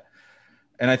to that.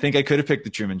 And I think I could have picked The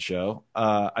Truman Show.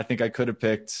 I think I could have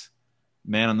picked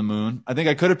Man on the Moon. I think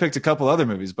I could have picked a couple other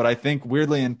movies, but I think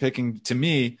weirdly in picking, to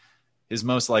me, his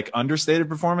most like understated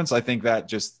performance, I think that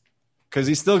just because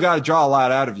he's still got to draw a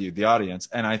lot out of you, the audience.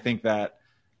 And I think that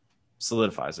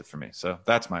solidifies it for me. So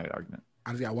that's my argument. I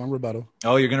just got one rebuttal.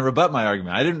 Oh, you're going to rebut my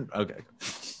argument. I didn't. Okay.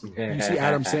 You see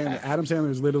Adam Sandler. Adam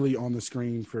Sandler is literally on the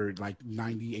screen for like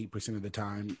 98% of the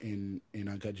time in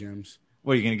Uncut Gems.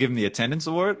 What, are you going to give him the attendance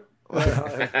award?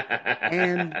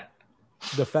 And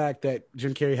the fact that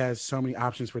Jim Carrey has so many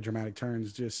options for dramatic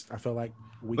turns, just I feel like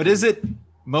is it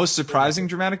most surprising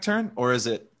dramatic turn, or is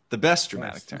it the best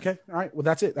dramatic turn? Okay, all right. Well,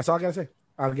 that's it. That's all I gotta say.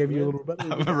 I'll give you a little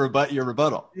rebuttal. I'm gonna rebut your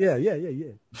rebuttal. Yeah.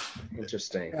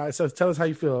 Interesting. So tell us how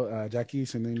you feel, Jackie,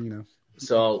 and then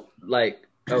So, like,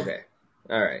 okay,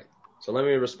 all right. So let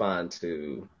me respond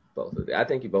to both of you. I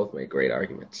think you both made great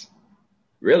arguments,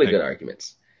 really good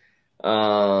arguments.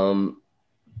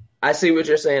 I see what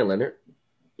you're saying, Leonard.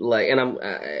 Like, and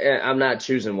I'm not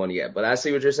choosing one yet, but I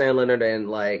see what you're saying, Leonard. And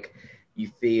like,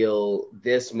 you feel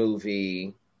this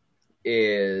movie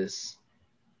is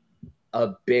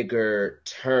a bigger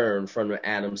turn from the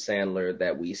Adam Sandler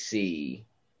that we see,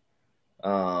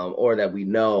 or that we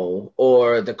know,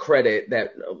 or the credit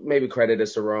that maybe credit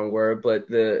is the wrong word, but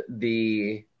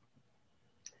the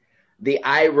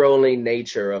eye rolling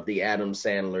nature of the Adam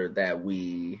Sandler that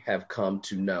we have come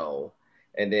to know,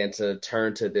 and then to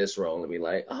turn to this role and be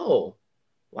like, oh,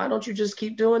 why don't you just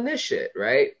keep doing this shit,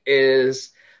 right?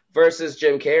 Is versus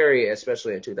Jim Carrey,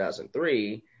 especially in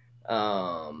 2003.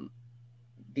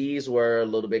 These were a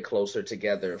little bit closer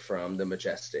together from The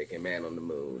Majestic and Man on the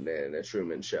Moon and The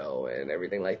Truman Show and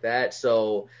everything like that.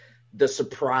 So the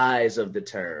surprise of the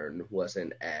turn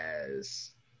wasn't as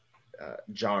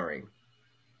jarring.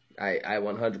 I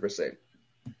 100%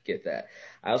 get that.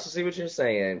 I also see what you're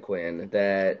saying, Quinn,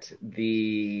 that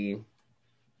the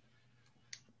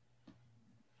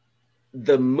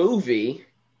movie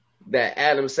that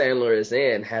Adam Sandler is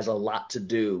in has a lot to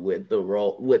do with the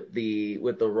role, with the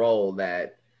role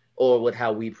that, or with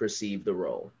how we perceive the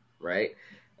role, right?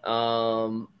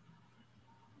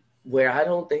 Where I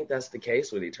don't think that's the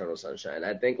case with Eternal Sunshine.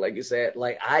 I think, like you said,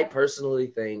 like I personally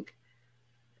think,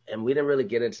 and we didn't really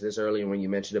get into this earlier when you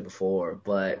mentioned it before,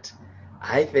 but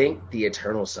I think the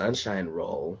Eternal Sunshine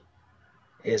role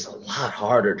is a lot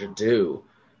harder to do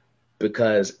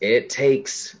because it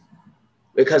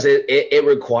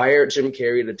required Jim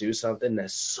Carrey to do something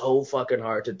that's so fucking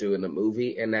hard to do in the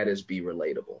movie, and that is be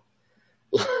relatable.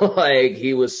 Like,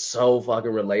 he was so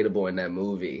fucking relatable in that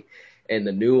movie, and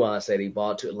the nuance that he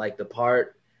brought to it, like the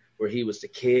part where he was the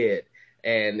kid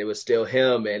and it was still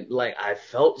him, and like I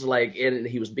felt like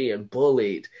he was being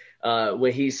bullied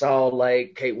when he saw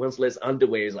like Kate Winslet's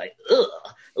underwear. He's like, ugh,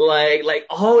 like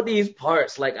all these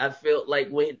parts, like I felt like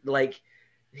when like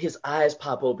his eyes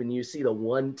pop open, you see the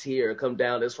one tear come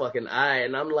down his fucking eye,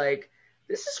 and I'm like,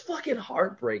 this is fucking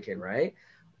heartbreaking, right?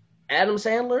 Adam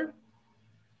Sandler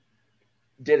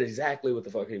did exactly what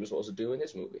the fuck he was supposed to do in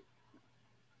this movie.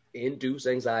 Induce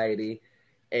anxiety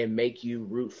and make you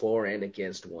root for and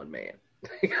against one man.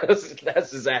 Because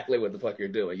that's exactly what the fuck you're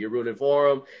doing. You're rooting for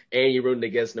him and you're rooting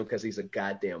against him because he's a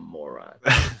goddamn moron.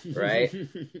 Right?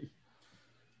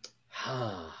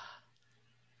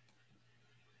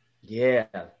 Yeah.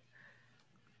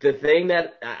 The thing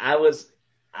that I was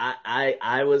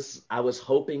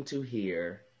hoping to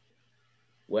hear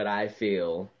what I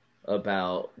feel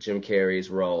about Jim Carrey's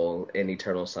role in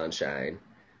Eternal Sunshine,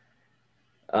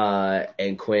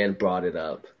 and Quinn brought it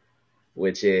up,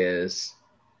 which is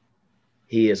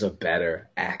he is a better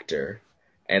actor,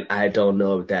 and I don't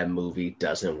know if that movie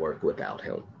doesn't work without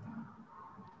him.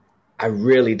 I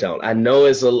really don't. I know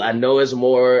it's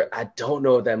more. I don't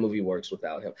know if that movie works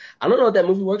without him. I don't know if that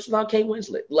movie works without Kate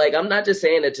Winslet. Like, I'm not just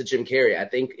saying it to Jim Carrey. I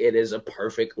think it is a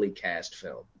perfectly cast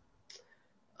film.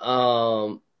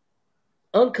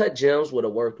 Uncut Gems would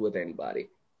have worked with anybody.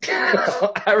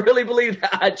 I really believe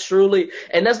that. I truly,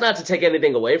 and that's not to take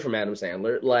anything away from Adam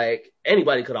Sandler. Like,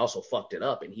 anybody could also fucked it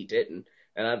up, and he didn't.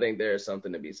 And I think there's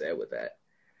something to be said with that.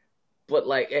 But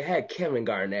like, it had Kevin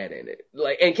Garnett in it.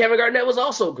 Like, and Kevin Garnett was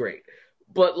also great.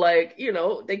 But like, you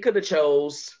know, they could have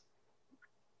chose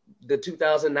the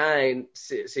 2009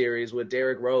 series with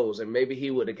Derrick Rose, and maybe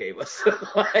he would have gave us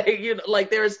like, you know,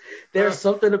 like there's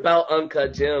something about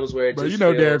Uncut Gems where it just, you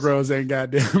know, feels... Derrick Rose ain't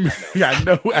goddamn got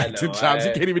no acting chops.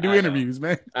 He can't even do interviews,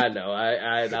 man. I know.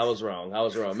 I was wrong.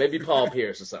 Maybe Paul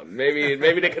Pierce or something. Maybe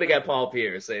they could have got Paul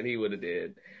Pierce and he would have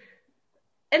did.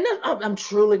 And I'm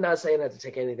truly not saying that to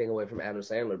take anything away from Adam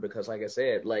Sandler, because like I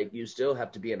said, like, you still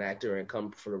have to be an actor and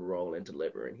come for the role and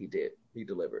deliver, and he did. He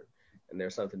delivered. And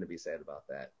there's something to be said about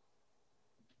that.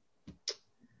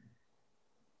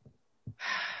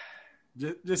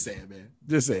 Just say it, man.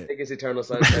 Just say it. I think it's Eternal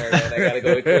Sunshine, man. I gotta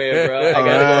go with Quinn, bro. I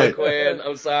gotta go with Quinn.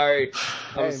 I'm sorry.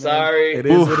 I'm sorry. It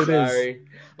is what it is.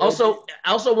 Also,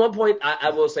 one point, I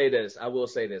will say this,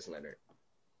 Leonard.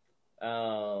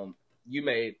 You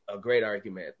made a great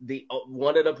argument.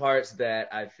 One of the parts that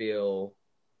I feel,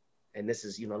 and this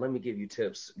is, you know, let me give you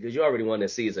tips, because you already won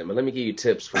this season, but let me give you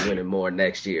tips for winning more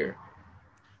next year.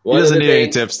 He doesn't need any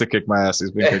tips to kick my ass.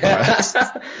 He's been kicking my ass.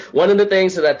 One of the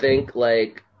things that I think,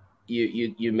 like,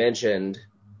 you mentioned,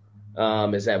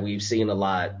 is that we've seen a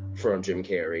lot from Jim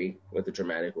Carrey with the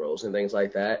dramatic roles and things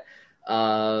like that.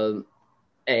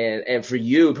 And for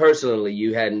you personally,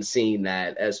 you hadn't seen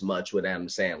that as much with Adam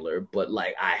Sandler, but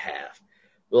like I have.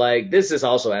 Like, this is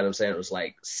also Adam Sandler's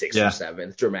like sixth or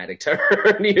seventh dramatic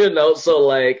turn, you know? So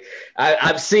like,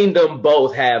 I've seen them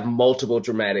both have multiple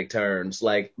dramatic turns.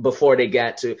 Like before they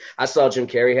got to, I saw Jim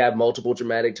Carrey have multiple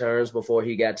dramatic turns before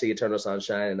he got to Eternal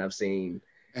Sunshine, and I've seen.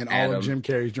 And all of Jim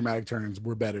Carrey's dramatic turns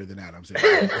were better than Adam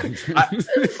Sandler.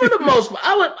 For the most part,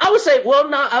 I would say, well,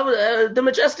 no, The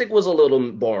Majestic was a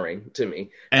little boring to me.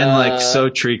 And like so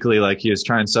treacly, like he was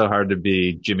trying so hard to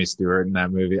be Jimmy Stewart in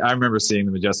that movie. I remember seeing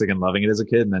The Majestic and loving it as a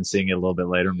kid, and then seeing it a little bit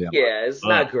later and being like, it's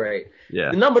not great.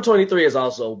 Yeah. The number 23 is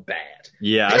also bad.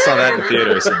 Yeah, I saw that in the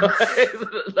theaters.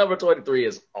 Number 23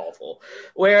 is awful.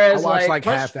 Whereas I watched like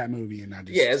half that movie and I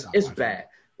just it's bad.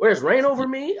 Whereas Reign Over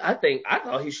Me, I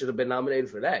thought he should have been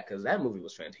nominated for that because that movie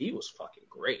was fantastic. He was fucking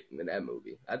great in that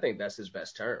movie. I think that's his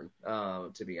best turn,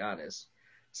 to be honest.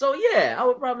 So yeah, I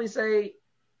would probably say,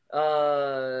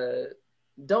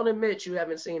 don't admit you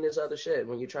haven't seen his other shit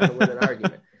when you're trying to win an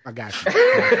argument. I got you.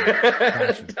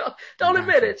 Don't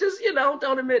admit it. Just,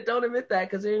 don't admit that,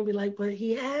 because they're gonna be like, but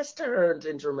he has turned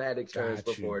in dramatic turns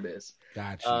before this.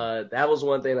 Got you. That was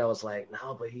one thing I was like,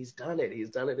 no, but he's done it. He's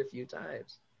done it a few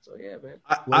times. So yeah, man.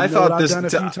 I thought this done a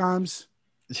few times.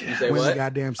 You say what?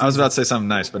 Goddamn I was about to say something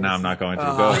nice, but now I'm not going to.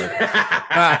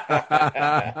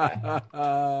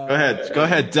 Go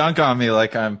ahead. Dunk on me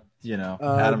like I'm,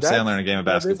 Adam Sandler in a game of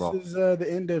basketball. This is the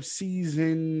end of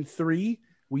season 3.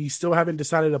 We still haven't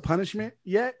decided a punishment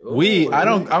yet. You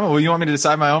want me to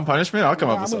decide my own punishment? I'll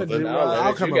come up with something.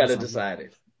 I'll come. You got to decide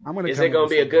it. Is it going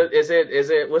to be a good? Is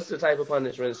it? What's the type of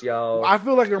punishments, y'all? I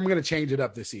feel like I'm going to change it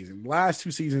up this season. Last 2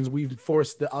 seasons, we've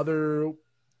forced the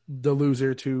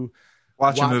loser to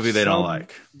watch a movie they don't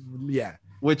like. Yeah.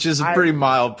 Which is a pretty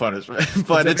mild punishment,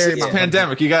 but it's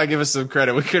pandemic. You gotta give us some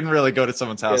credit. We couldn't really go to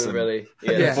someone's house and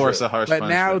force a harsh punishment. But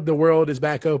now the world is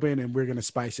back open, and we're gonna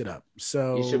spice it up.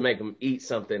 So you should make them eat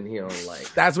something he don't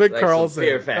like. That's what Carl said.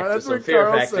 Fear factor. That's what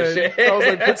Carl said. I was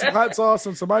like, put some hot sauce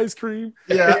and some ice cream.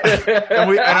 Yeah.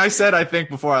 and I said, I think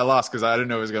before I lost, because I didn't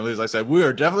know he was gonna lose. I said we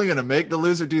are definitely gonna make the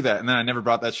loser do that, and then I never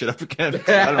brought that shit up again.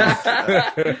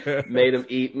 I don't Made him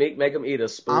eat. Make him eat a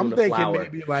spoon of flour.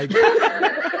 Maybe like.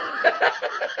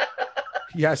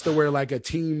 He has to wear like a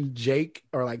Team Jake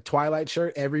or like Twilight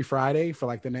shirt every Friday for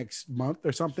like the next month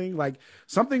or something. Like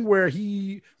something where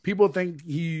people think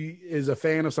he is a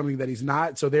fan of something that he's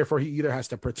not. So therefore he either has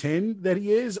to pretend that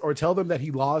he is or tell them that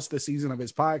he lost the season of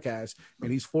his podcast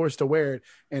and he's forced to wear it.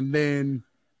 And then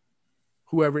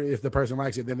if the person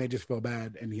likes it, then they just feel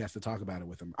bad and he has to talk about it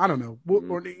with them. I don't know.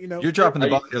 You're dropping the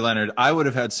ball here, Leonard. I would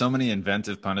have had so many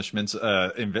inventive punishments,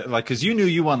 because you knew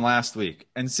you won last week.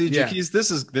 And see, Keys,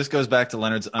 this goes back to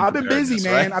Leonard's. I've been busy,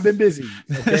 man. Right? I've been busy.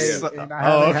 Okay?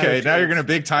 Okay. Now you're gonna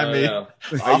big time me.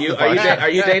 Are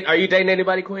you dating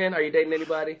anybody, Quinn? Are you dating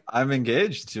anybody? I'm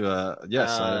engaged to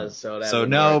yes. So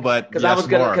no, but because I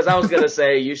was gonna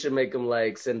say you should make him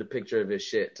like send a picture of his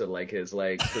shit to like his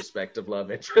like prospective love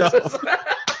interest.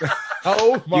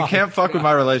 Oh my. You can't fuck with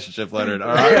my relationship, Leonard.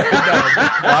 All right?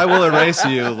 I will erase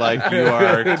you like you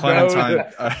are Clementine. No.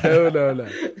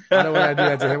 I don't want to do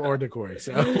that to him or to Corey.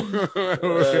 So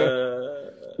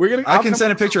I can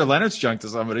send a picture of Leonard's junk to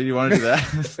somebody. You want to do that?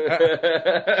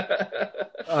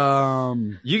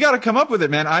 You got to come up with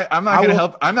it, man. I'm not going to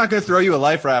help. I'm not going to throw you a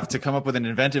life raft to come up with an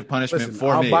inventive punishment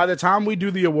for me. By the time we do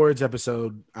the awards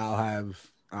episode, I'll have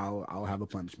a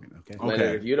punishment. Okay.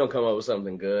 Leonard, if you don't come up with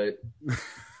something good,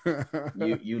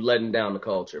 you letting down the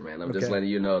culture, man. I'm just letting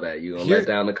you know that you're gonna let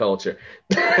down the culture.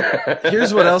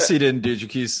 Here's what else he didn't do,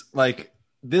 Jaquise. Like,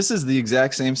 this is the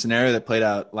exact same scenario that played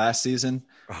out last season.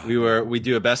 We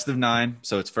do a best of 9,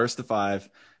 so it's first to 5.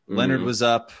 Mm-hmm. Leonard was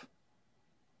up.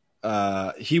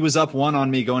 He was up 1 on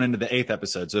me going into the 8th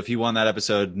episode. So if he won that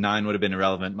episode, 9 would have been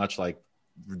irrelevant, much like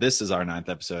this is our 9th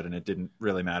episode, and it didn't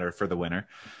really matter for the winner.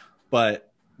 But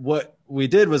what we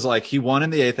did was like he won in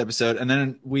the 8th episode, and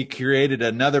then we created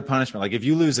another punishment. Like if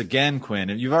you lose again, Quinn,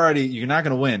 and you're not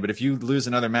going to win, but if you lose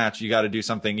another match, you got to do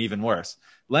something even worse.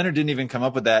 Leonard didn't even come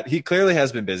up with that. He clearly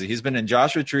has been busy. He's been in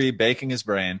Joshua Tree baking his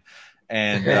brain,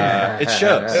 and it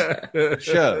shows. It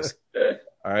shows.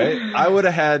 All right. I would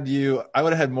have had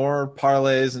more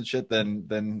parlays and shit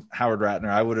than Howard Ratner.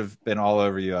 I would have been all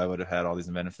over you. I would have had all these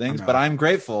inventive things, but I'm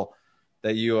grateful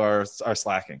that you are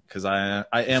slacking, because I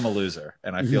am a loser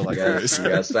and I feel like a loser.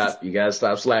 You gotta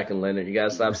stop slacking, Leonard. You gotta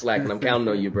stop slacking. I'm counting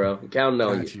on you, bro. I'm counting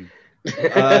on you.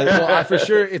 Well, for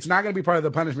sure, it's not going to be part of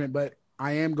the punishment, but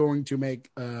I am going to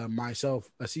make myself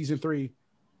a season 3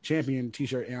 champion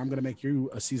T-shirt, and I'm going to make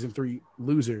you a season 3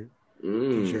 loser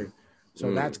T-shirt.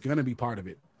 So that's going to be part of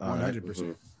it,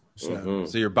 100%. So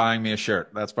you're buying me a shirt.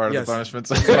 That's part of the punishment.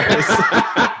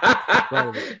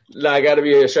 No, I got to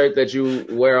be a shirt that you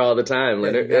wear all the time,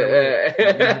 Leonard.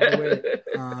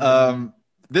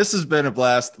 This has been a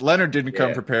blast. Leonard didn't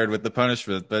come prepared with the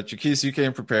punishment, but Jaquise, you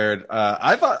came prepared.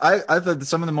 I thought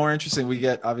some of the more interesting we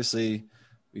get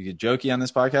jokey on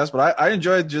this podcast, but I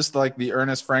enjoyed just like the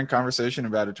earnest, frank conversation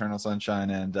about Eternal Sunshine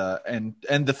and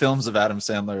the films of Adam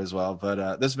Sandler as well. But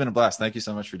this has been a blast. Thank you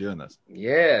so much for doing this.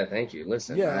 Yeah, thank you.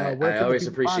 Listen, I always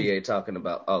appreciate talking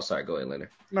about. Oh, sorry, go ahead, Leonard.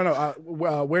 No.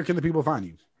 Where can the people find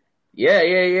you?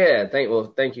 Yeah.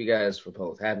 Thank you guys for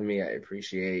both having me. I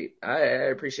appreciate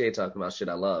talking about shit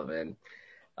I love, and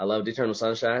I loved Eternal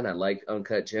Sunshine. I like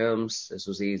Uncut Gems. This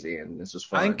was easy and this was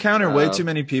fun. I encounter way too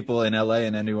many people in LA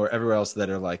and everywhere else that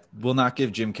are like, will not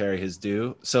give Jim Carrey his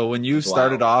due. So when you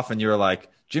started off and you were like,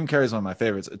 Jim Carrey's one of my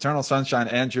favorites, Eternal Sunshine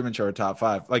and Truman Show are top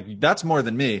 5. Like, that's more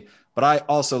than me. But I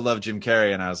also love Jim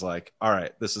Carrey, and I was like, all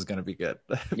right, this is going to be good.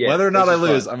 Yeah, whether or not I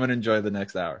lose, I'm going to enjoy the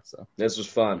next hour. So this was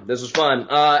fun.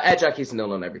 At Jaquise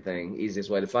Neal on everything. Easiest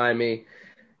way to find me.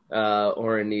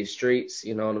 Or in these streets,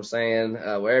 you know what I'm saying?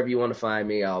 Wherever you want to find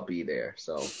me, I'll be there.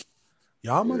 So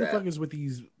y'all motherfuckers with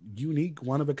these unique,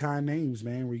 one-of-a-kind names,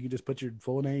 man, where you just put your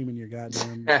full name in your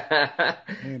goddamn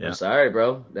I'm sorry,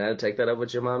 bro. Now take that up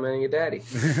with your mama and your daddy.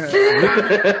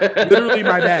 Literally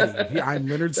my daddy. I'm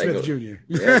Leonard Smith Jr.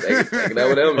 Yeah, take it up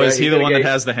with him. Is he the one that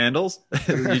has the handles?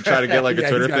 You try to get like a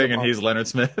Twitter thing and he's Leonard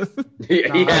Smith? He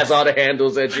has all the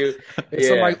handles at you. It's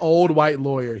some like old white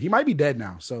lawyer. He might be dead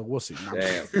now, so we'll see.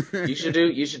 Damn. You should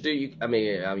do. I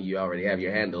mean, you already have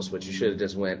your handles, but you should have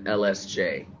just went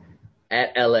LSJ.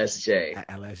 At LSJ.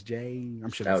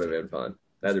 I'm sure that would have been fun.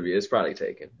 It's probably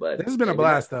taken. But this has been a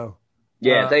blast, though.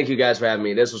 Yeah, thank you guys for having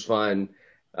me. This was fun.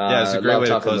 It's a great way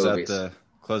to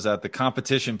close out the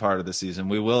competition part of the season.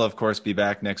 We will, of course, be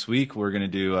back next week. We're going to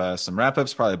do some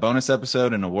wrap-ups, probably a bonus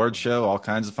episode, an award show, all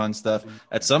kinds of fun stuff.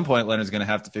 At some point, Leonard's going to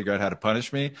have to figure out how to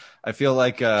punish me. I feel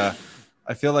like a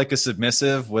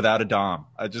submissive without a dom.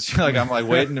 I just feel like I'm like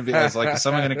waiting to be. It's like, is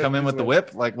someone going to come in with the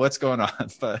whip? Like, what's going on?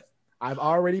 But I've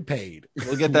already paid.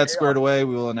 We'll get that squared away.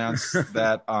 We will announce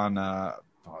that on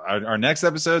our next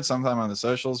episode sometime on the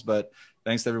socials. But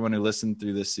thanks to everyone who listened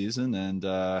through this season. And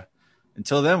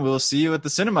until then, we'll see you at the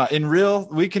cinema.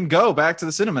 We can go back to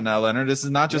the cinema now, Leonard. This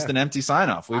is not just an empty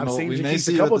sign-off. I've seen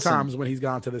Jaquise a couple times when he's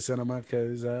gone to the cinema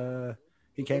because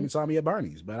he came and saw me at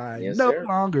Barney's. But I no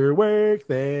longer work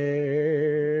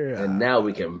there. And now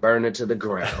we can burn it to the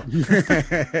ground.